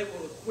 They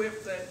will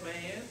equip that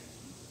man,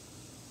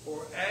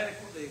 or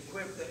adequately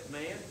equip that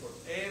man for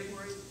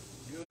every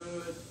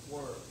good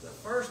work. The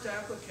first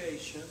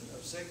application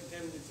of 2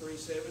 Timothy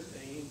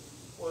 3:17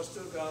 was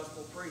to a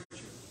gospel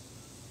preacher.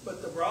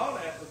 But the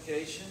broad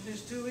application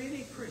is to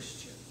any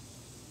Christian,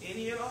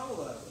 any and all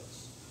of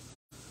us.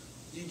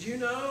 Did you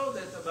know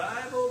that the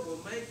Bible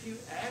will make you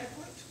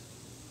adequate,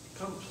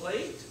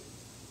 complete?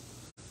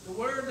 The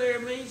word there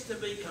means to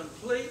be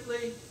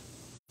completely,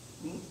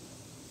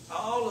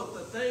 all of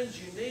the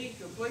things you need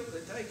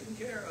completely taken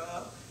care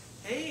of,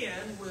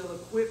 and will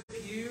equip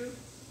you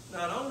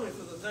not only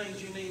for the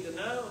things you need to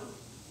know,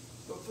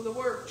 but for the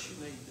works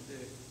you need to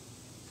do.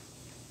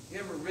 You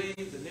ever read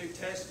the New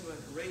Testament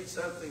and read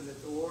something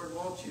that the Lord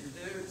wants you to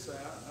do and say,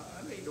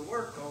 I need to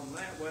work on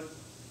that one.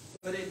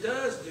 But it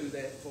does do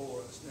that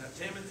for us. Now,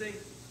 Timothy,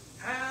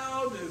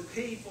 how do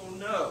people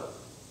know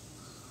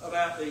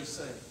about these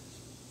things?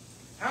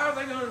 How are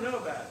they going to know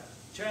about it?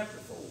 Chapter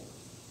 4.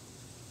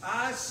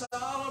 I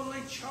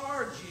solemnly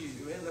charge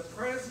you in the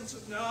presence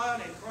of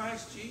God and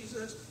Christ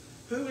Jesus,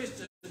 who is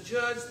to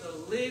judge the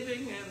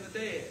living and the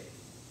dead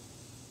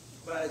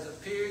by his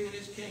appearing in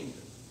his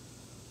kingdom.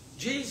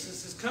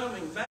 Jesus is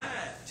coming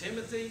back,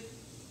 Timothy,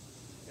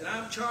 and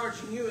I'm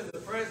charging you in the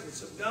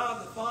presence of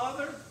God the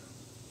Father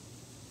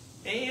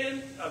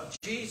and of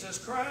Jesus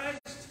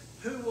Christ,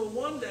 who will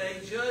one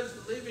day judge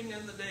the living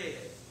and the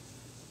dead.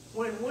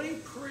 When we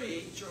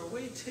preach or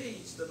we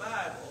teach the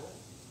Bible,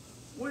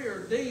 we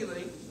are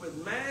dealing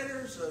with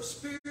matters of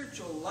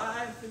spiritual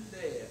life and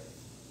death.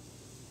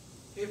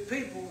 If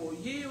people will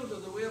yield to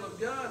the will of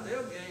God,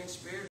 they'll gain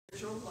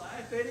spiritual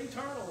life and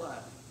eternal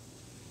life.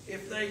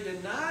 If they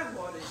deny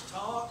what is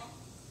taught,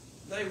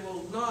 they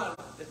will not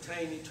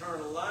attain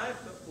eternal life,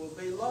 but will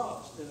be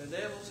lost in the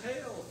devil's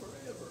hell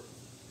forever.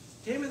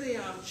 Timothy,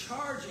 I'm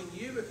charging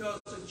you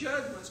because the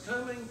judgment's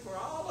coming for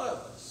all of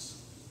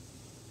us.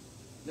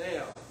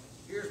 Now,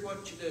 here's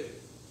what you do.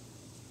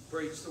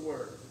 Preach the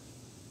Word.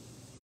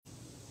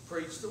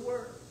 Preach the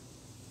Word.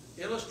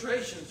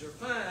 Illustrations are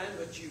fine,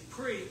 but you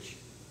preach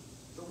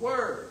the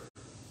Word,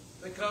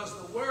 because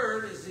the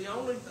Word is the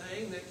only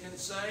thing that can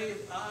save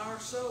our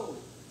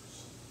souls.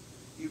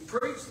 You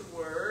preach the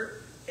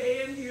Word,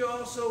 and you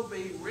also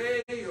be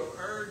ready or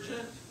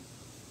urgent.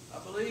 I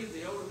believe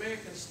the Old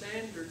American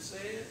Standard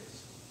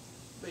says,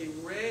 be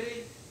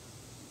ready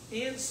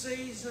in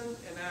season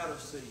and out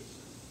of season.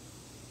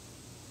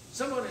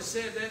 Someone has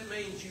said that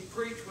means you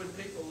preach when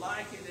people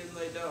like it and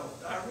they don't.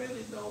 I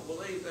really don't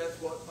believe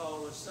that's what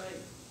Paul is saying.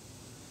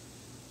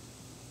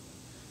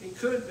 It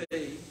could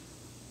be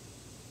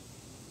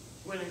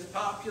when it's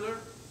popular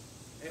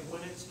and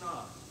when it's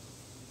not.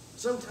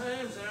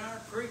 Sometimes in our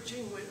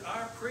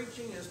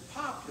preaching is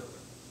popular.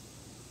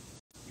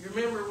 You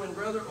remember when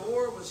Brother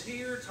Orr was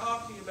here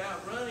talking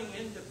about running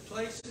into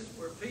places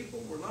where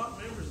people were not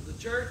members of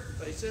the church,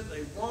 but they said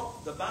they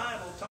want the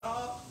Bible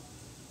taught.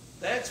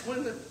 That's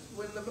when the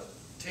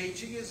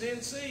teaching is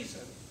in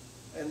season.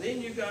 And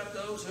then you got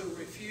those who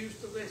refuse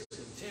to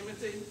listen.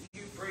 Timothy,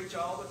 you preach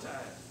all the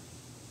time.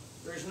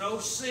 There's no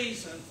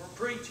season for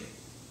preaching.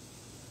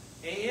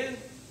 And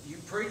you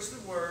preach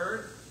the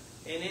Word,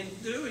 and in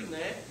doing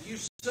that,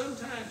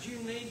 sometimes you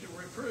need to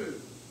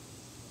reprove.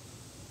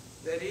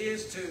 That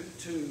is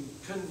to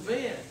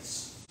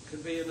convince,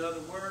 could be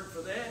another word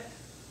for that.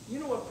 You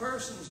know, a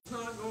person's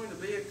not going to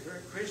be a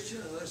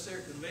Christian unless they're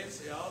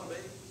convinced they ought to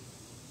be.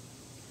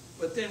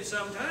 But then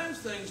sometimes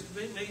things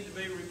need to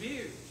be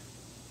reviewed.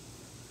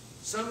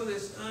 Some of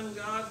this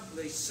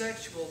ungodly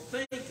sexual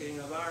thinking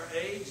of our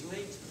age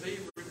needs to be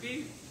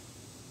rebuked.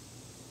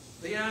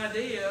 The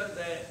idea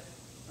that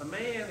a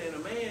man and a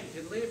man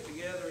can live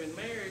together in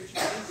marriage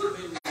needs to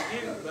be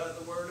rebuked by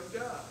the Word of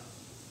God.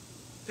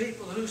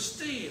 People who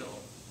steal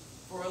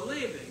for a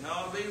living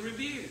ought to be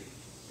rebuked.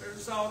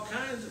 There's all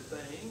kinds of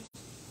things.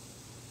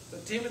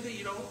 But Timothy,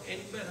 you don't,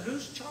 but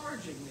who's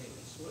charging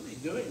this? Well, he's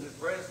doing it in the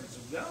presence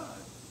of God.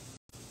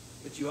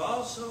 But you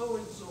also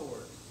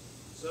exhort.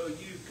 So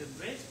you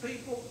convince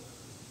people.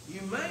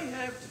 You may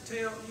have to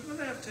tell, you're going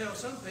to have to tell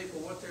some people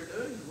what they're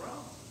doing is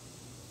wrong.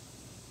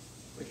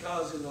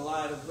 Because in the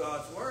light of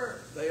God's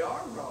Word, they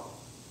are wrong.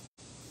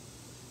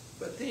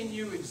 But then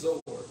you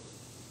exhort,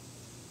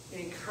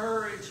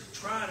 encourage,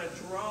 try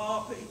to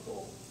draw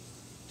people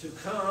to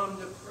come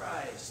to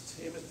Christ,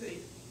 Timothy.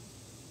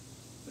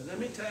 But let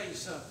me tell you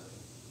something.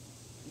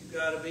 You've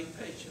got to be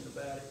patient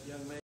about it,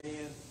 young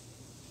man,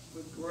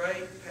 with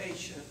great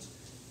patience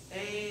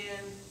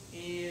and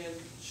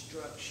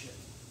instruction.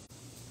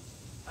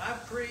 I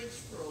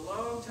preached for a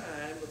long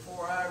time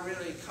before I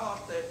really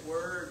caught that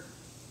word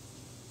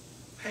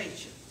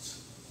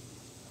patience.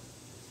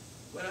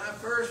 When I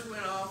first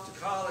went off to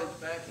college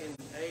back in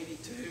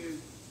 '82,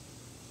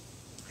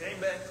 came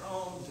back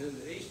home to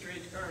the East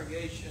Ridge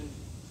congregation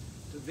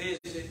to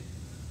visit,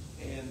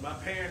 and my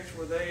parents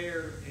were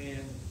there,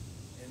 and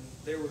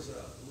there was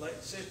a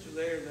late sister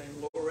there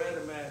named Loretta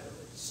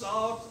Matherly,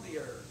 salt of the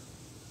earth,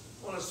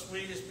 one of the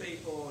sweetest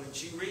people, and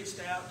she reached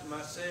out to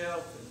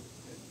myself, and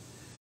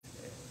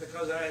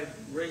because I had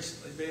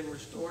recently been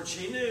restored,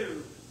 she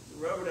knew the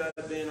road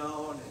I'd been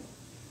on,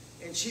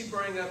 and she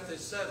bring up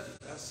this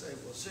subject. I say,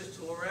 well,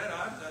 Sister Loretta,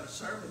 I've got a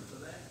sermon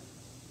for that.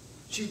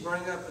 She'd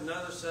bring up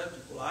another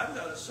subject. Well, I've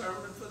got a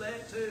sermon for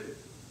that too.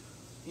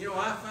 You know,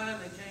 I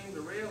finally came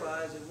to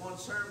realize that one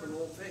sermon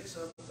won't fix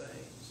some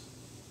things.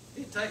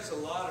 It takes a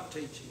lot of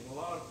teaching, a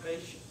lot of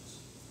patience.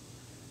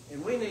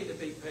 And we need to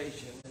be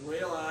patient and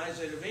realize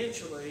that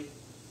eventually,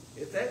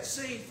 if that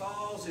seed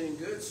falls in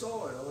good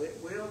soil, it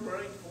will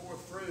bring forth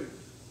fruit.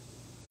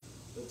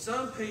 But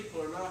some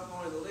people are not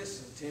going to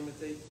listen,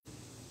 Timothy.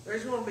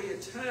 There's going to be a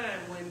time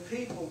when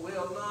people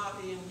will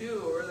not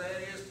endure,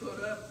 that is,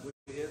 put up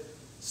with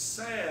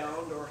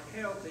sound or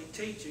healthy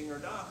teaching or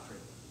doctrine.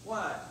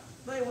 Why?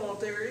 They want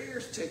their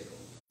ears tickled.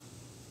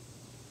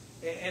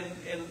 And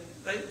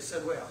they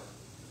said, well,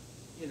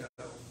 you know,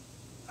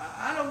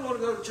 I don't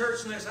want to go to church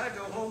unless I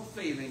go home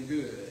feeling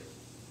good.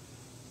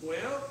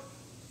 Well,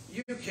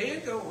 you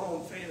can go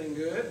home feeling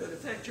good, but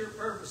if that's your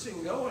purpose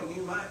in going,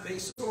 you might be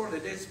sort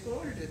of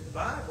disappointed at the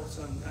Bible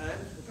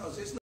sometimes because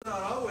it's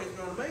not always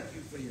going to make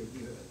you feel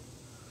good.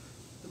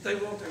 But they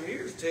want their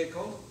ears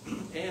tickled.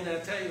 And I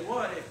tell you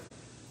what,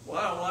 well,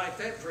 I don't like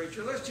that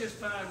preacher. Let's just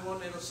find one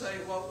that'll say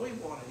what we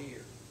want to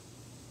hear.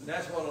 And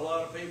that's what a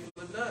lot of people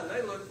have done.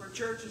 They look for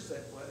churches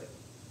that way.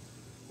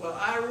 Well,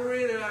 I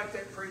really like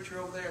that preacher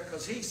over there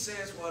because he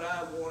says what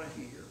I want to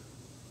hear.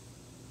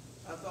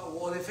 I thought,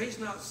 well, if he's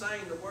not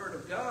saying the Word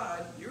of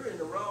God, you're in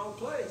the wrong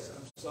place.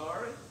 I'm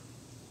sorry.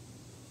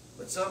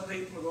 But some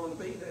people are going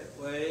to be that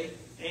way,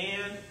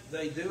 and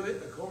they do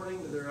it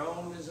according to their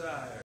own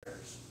desires.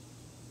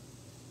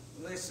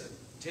 Listen,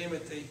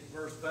 Timothy,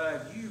 verse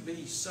 5, you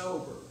be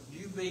sober,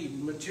 you be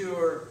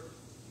mature,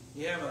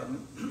 you have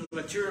a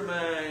mature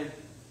mind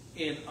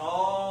in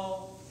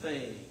all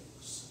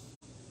things.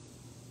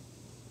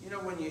 You know,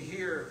 when you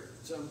hear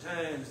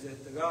sometimes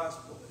that the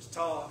gospel is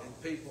taught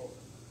and people,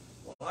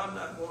 well, I'm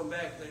not going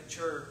back to that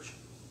church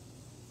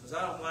because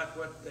I don't like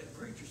what that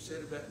preacher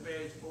said about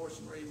marriage, divorce,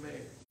 and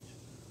remarriage.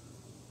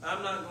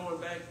 I'm not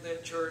going back to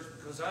that church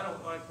because I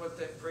don't like what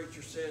that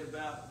preacher said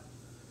about,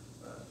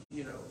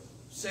 you know,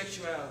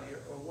 sexuality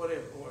or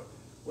whatever.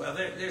 Well,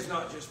 there's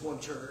not just one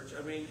church.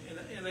 I mean,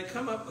 and they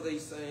come up with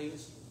these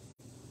things.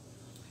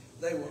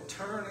 They will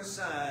turn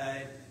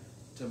aside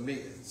to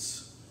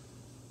myths.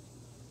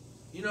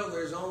 You know,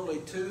 there's only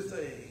two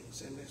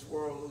things in this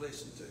world to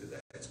listen to.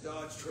 That's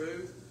God's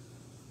truth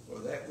or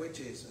that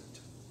which isn't.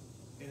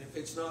 And if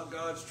it's not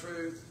God's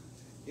truth,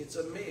 it's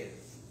a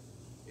myth.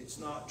 It's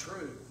not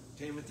true.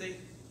 Timothy,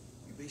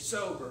 you be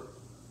sober.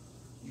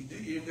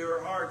 You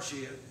endure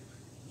hardship.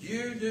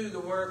 You do the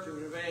work of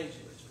an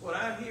evangelist. What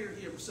I hear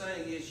him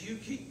saying is you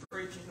keep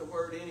preaching the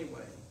word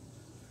anyway.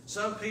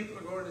 Some people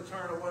are going to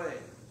turn away.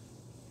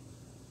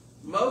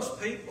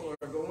 Most people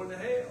are going to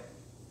hell.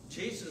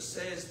 Jesus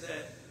says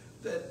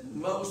that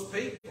most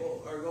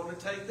people are going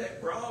to take that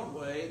broad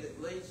way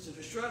that leads to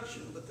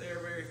destruction, but there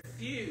are very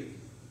few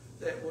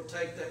that will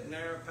take that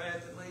narrow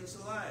path that leads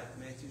to life.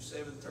 Matthew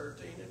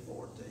 7:13 and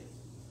 14.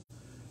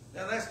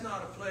 Now that's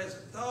not a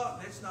pleasant thought,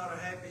 and it's not a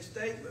happy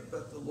statement,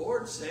 but the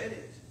Lord said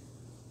it.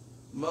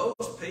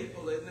 Most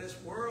people in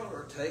this world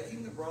are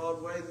taking the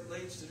broad way that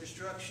leads to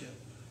destruction.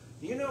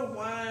 You know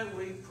why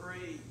we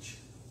preach?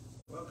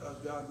 Well, because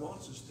God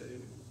wants us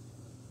to.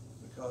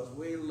 Because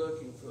we're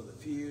looking for the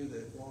few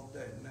that want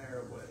that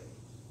narrow way.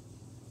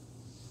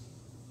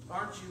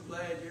 Aren't you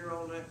glad you're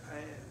on that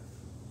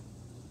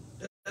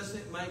path? Doesn't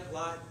it make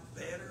life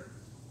better?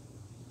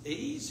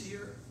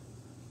 Easier?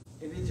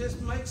 And it just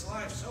makes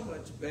life so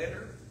much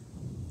better.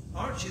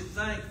 Aren't you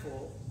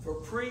thankful for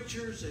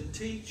preachers and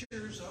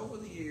teachers over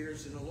the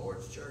years in the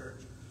Lord's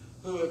church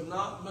who have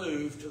not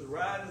moved to the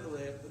right or the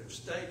left, but have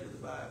stayed with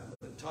the Bible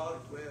and taught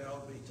it the way it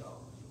ought to be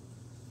taught?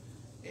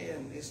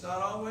 And it's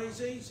not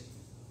always easy.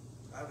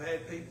 I've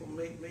had people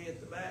meet me at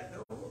the back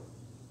door.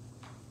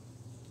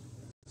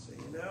 So,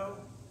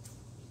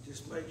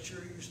 just make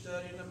sure you're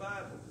studying the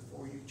Bible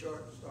before you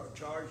start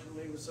charging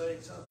me with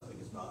saying something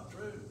is not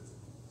true.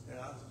 And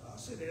I'll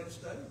sit down and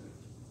study with you.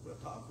 We'll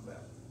talk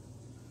about it.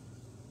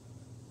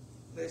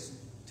 Listen,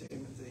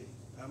 Timothy,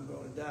 I'm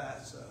going to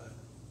die, son.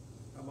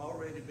 I'm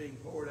already being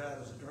poured out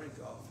as a drink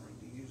offering,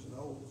 to use an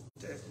Old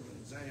Testament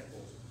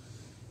example.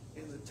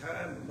 And the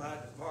time of my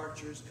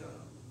departure has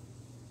come.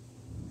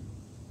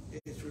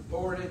 It's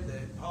reported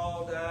that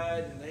Paul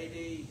died in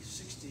AD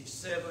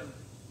 67,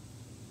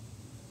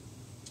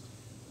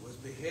 was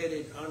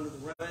beheaded under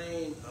the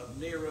reign of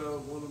Nero,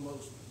 one of the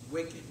most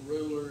wicked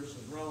rulers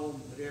of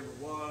Rome that ever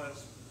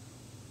was.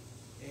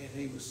 And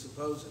he was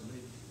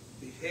supposedly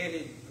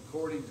beheaded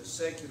according to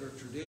secular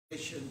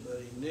tradition, but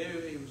he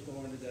knew he was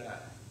going to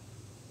die.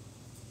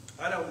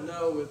 I don't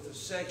know if the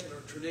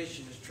secular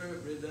tradition is true.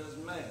 It really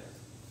doesn't matter.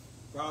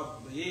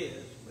 Probably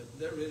is, but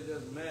that really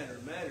doesn't matter.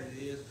 The matter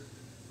is,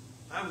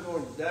 I'm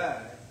going to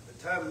die.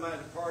 The time of my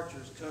departure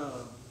has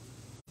come.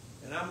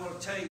 And I'm going to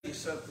tell you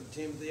something,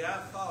 Timothy. I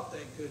fought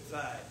that good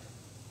fight.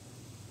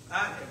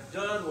 I have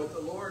done what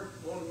the Lord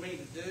wanted me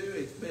to do.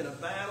 It's been a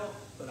battle,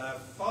 but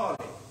I've fought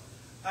it.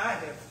 I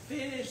have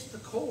finished the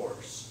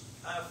course.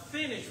 I've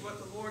finished what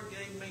the Lord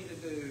gave me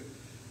to do.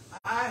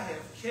 I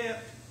have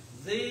kept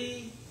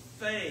the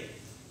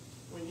faith.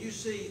 When you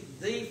see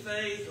the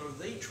faith or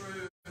the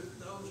truth,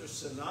 those are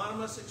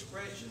synonymous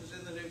expressions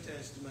in the New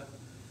Testament.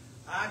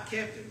 I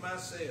kept it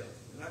myself.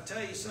 And I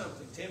tell you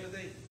something,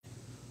 Timothy,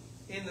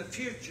 in the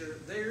future,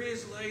 there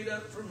is laid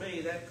up for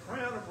me that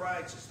crown of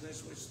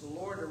righteousness, which the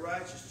Lord, the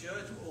righteous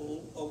judge,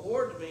 will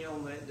award to me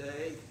on that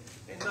day,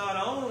 and not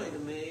only to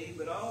me,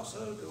 but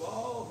also to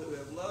all who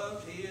have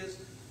loved his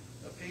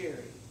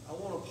appearing. I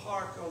want to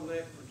park on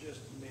that for just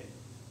a minute.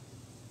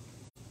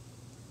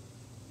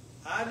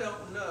 I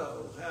don't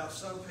know how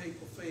some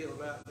people feel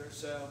about their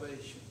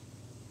salvation.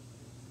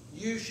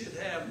 You should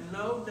have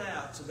no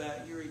doubts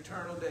about your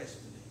eternal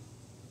destiny.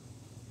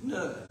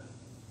 None.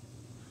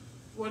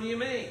 What do you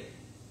mean?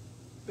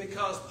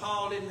 Because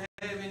Paul didn't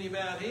have any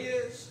about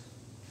his.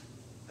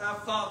 I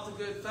fought the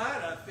good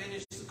fight. I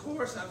finished the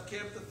course. I've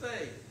kept the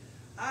faith.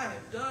 I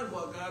have done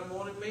what God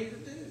wanted me to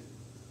do.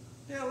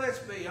 Now, let's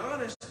be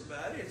honest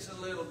about it. It's a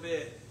little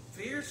bit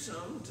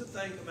fearsome to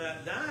think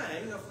about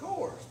dying, of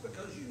course,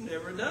 because you've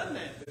never done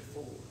that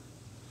before.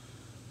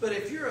 But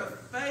if you're a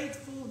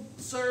faithful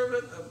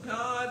servant of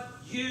God,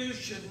 you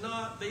should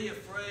not be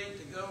afraid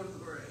to go to the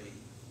grave.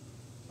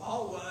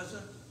 Paul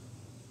wasn't.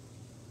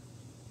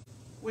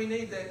 We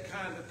need that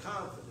kind of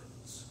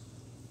confidence.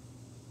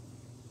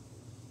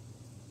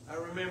 I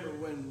remember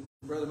when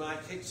Brother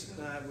Mike Hickson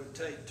and I would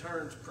take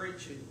turns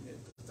preaching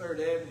at the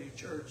 3rd Avenue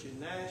Church in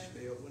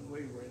Nashville when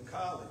we were in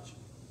college.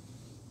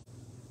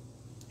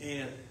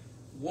 And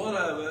one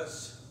of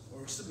us,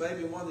 or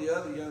maybe one of the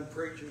other young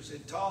preachers,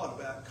 had taught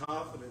about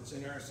confidence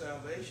in our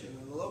salvation,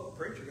 and the local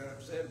preacher got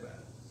upset about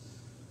it.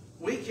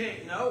 We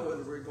can't know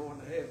whether we're going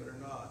to heaven or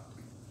not.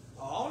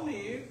 Paul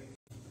knew.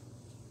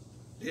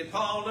 Did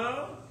Paul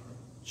know?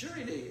 Sure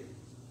he did.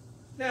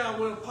 Now,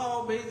 will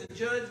Paul be the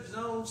judge of his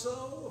own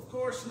soul? Of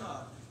course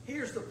not.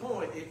 Here's the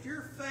point. If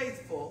you're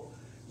faithful,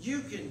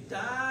 you can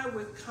die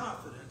with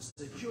confidence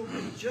that you'll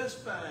be just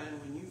fine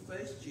when you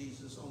face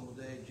Jesus on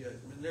the day of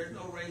judgment. There's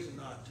no reason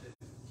not to.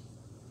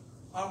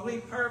 Are we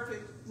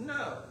perfect?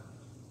 No.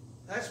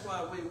 That's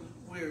why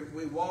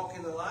we walk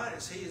in the light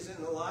as he is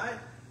in the light,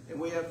 and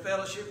we have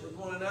fellowship with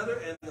one another,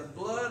 and the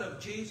blood of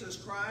Jesus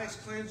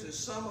Christ cleanses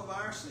some of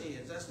our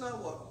sins. That's not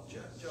what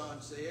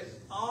John said.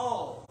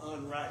 All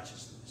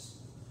unrighteousness.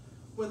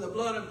 When the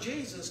blood of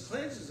Jesus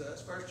cleanses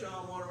us, 1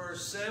 John 1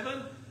 verse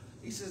 7,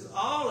 he says,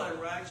 all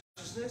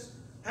unrighteousness.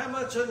 How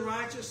much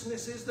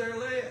unrighteousness is there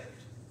left?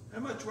 How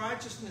much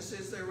righteousness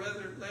is there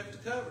left to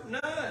cover?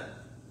 None.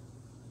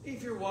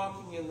 If you're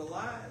walking in the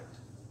light.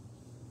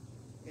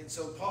 And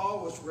so Paul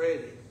was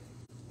ready.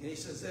 And he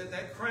says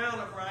that crown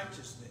of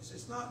righteousness,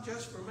 it's not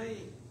just for me.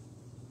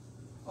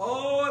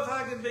 Oh, if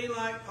I could be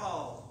like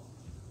Paul.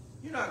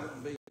 You're not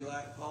going to be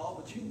like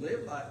Paul, but you can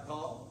live like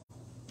Paul.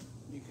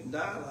 You can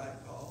die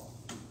like Paul.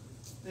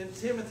 Then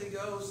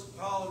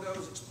Paul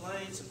goes,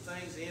 explains some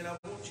things in. I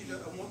want you to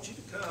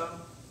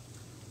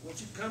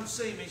come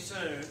see me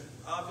soon,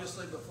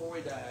 obviously before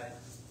he died.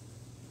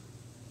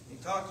 He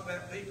talked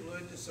about people who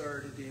had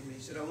deserted him.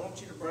 He said, I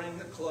want you to bring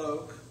the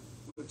cloak,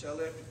 which I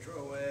left at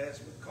Troas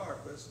with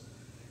Carpus,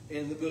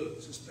 and the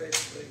books,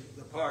 especially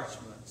the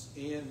parchments,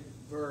 in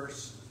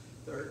verse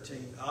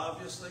 13.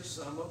 Obviously,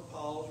 some of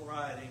Paul's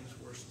writings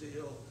were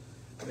still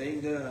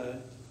being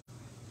done.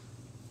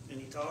 And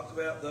he talked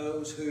about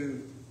those who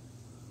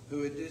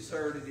had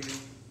deserted him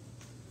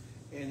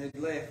and had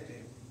left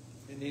him.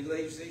 And he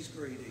leaves these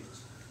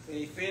greetings. And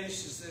he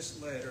finishes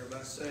this letter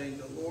by saying,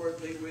 the Lord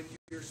be with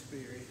your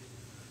spirit.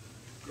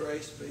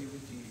 Grace be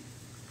with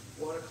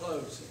you. What a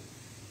closing.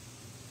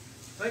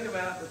 Think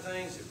about the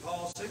things that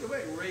Paul said. Go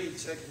back and read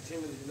 2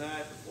 Timothy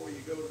tonight before you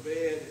go to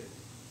bed and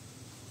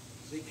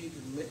see if you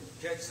can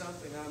catch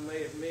something I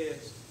may have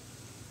missed.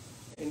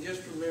 And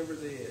just remember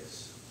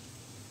this.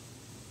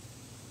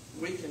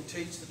 We can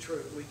teach the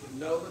truth. We can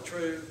know the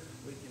truth.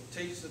 We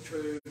can teach the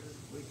truth.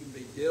 We can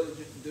be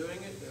diligent in doing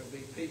it. There will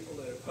be people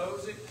that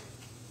oppose it.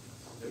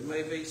 There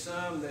may be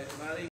some that might even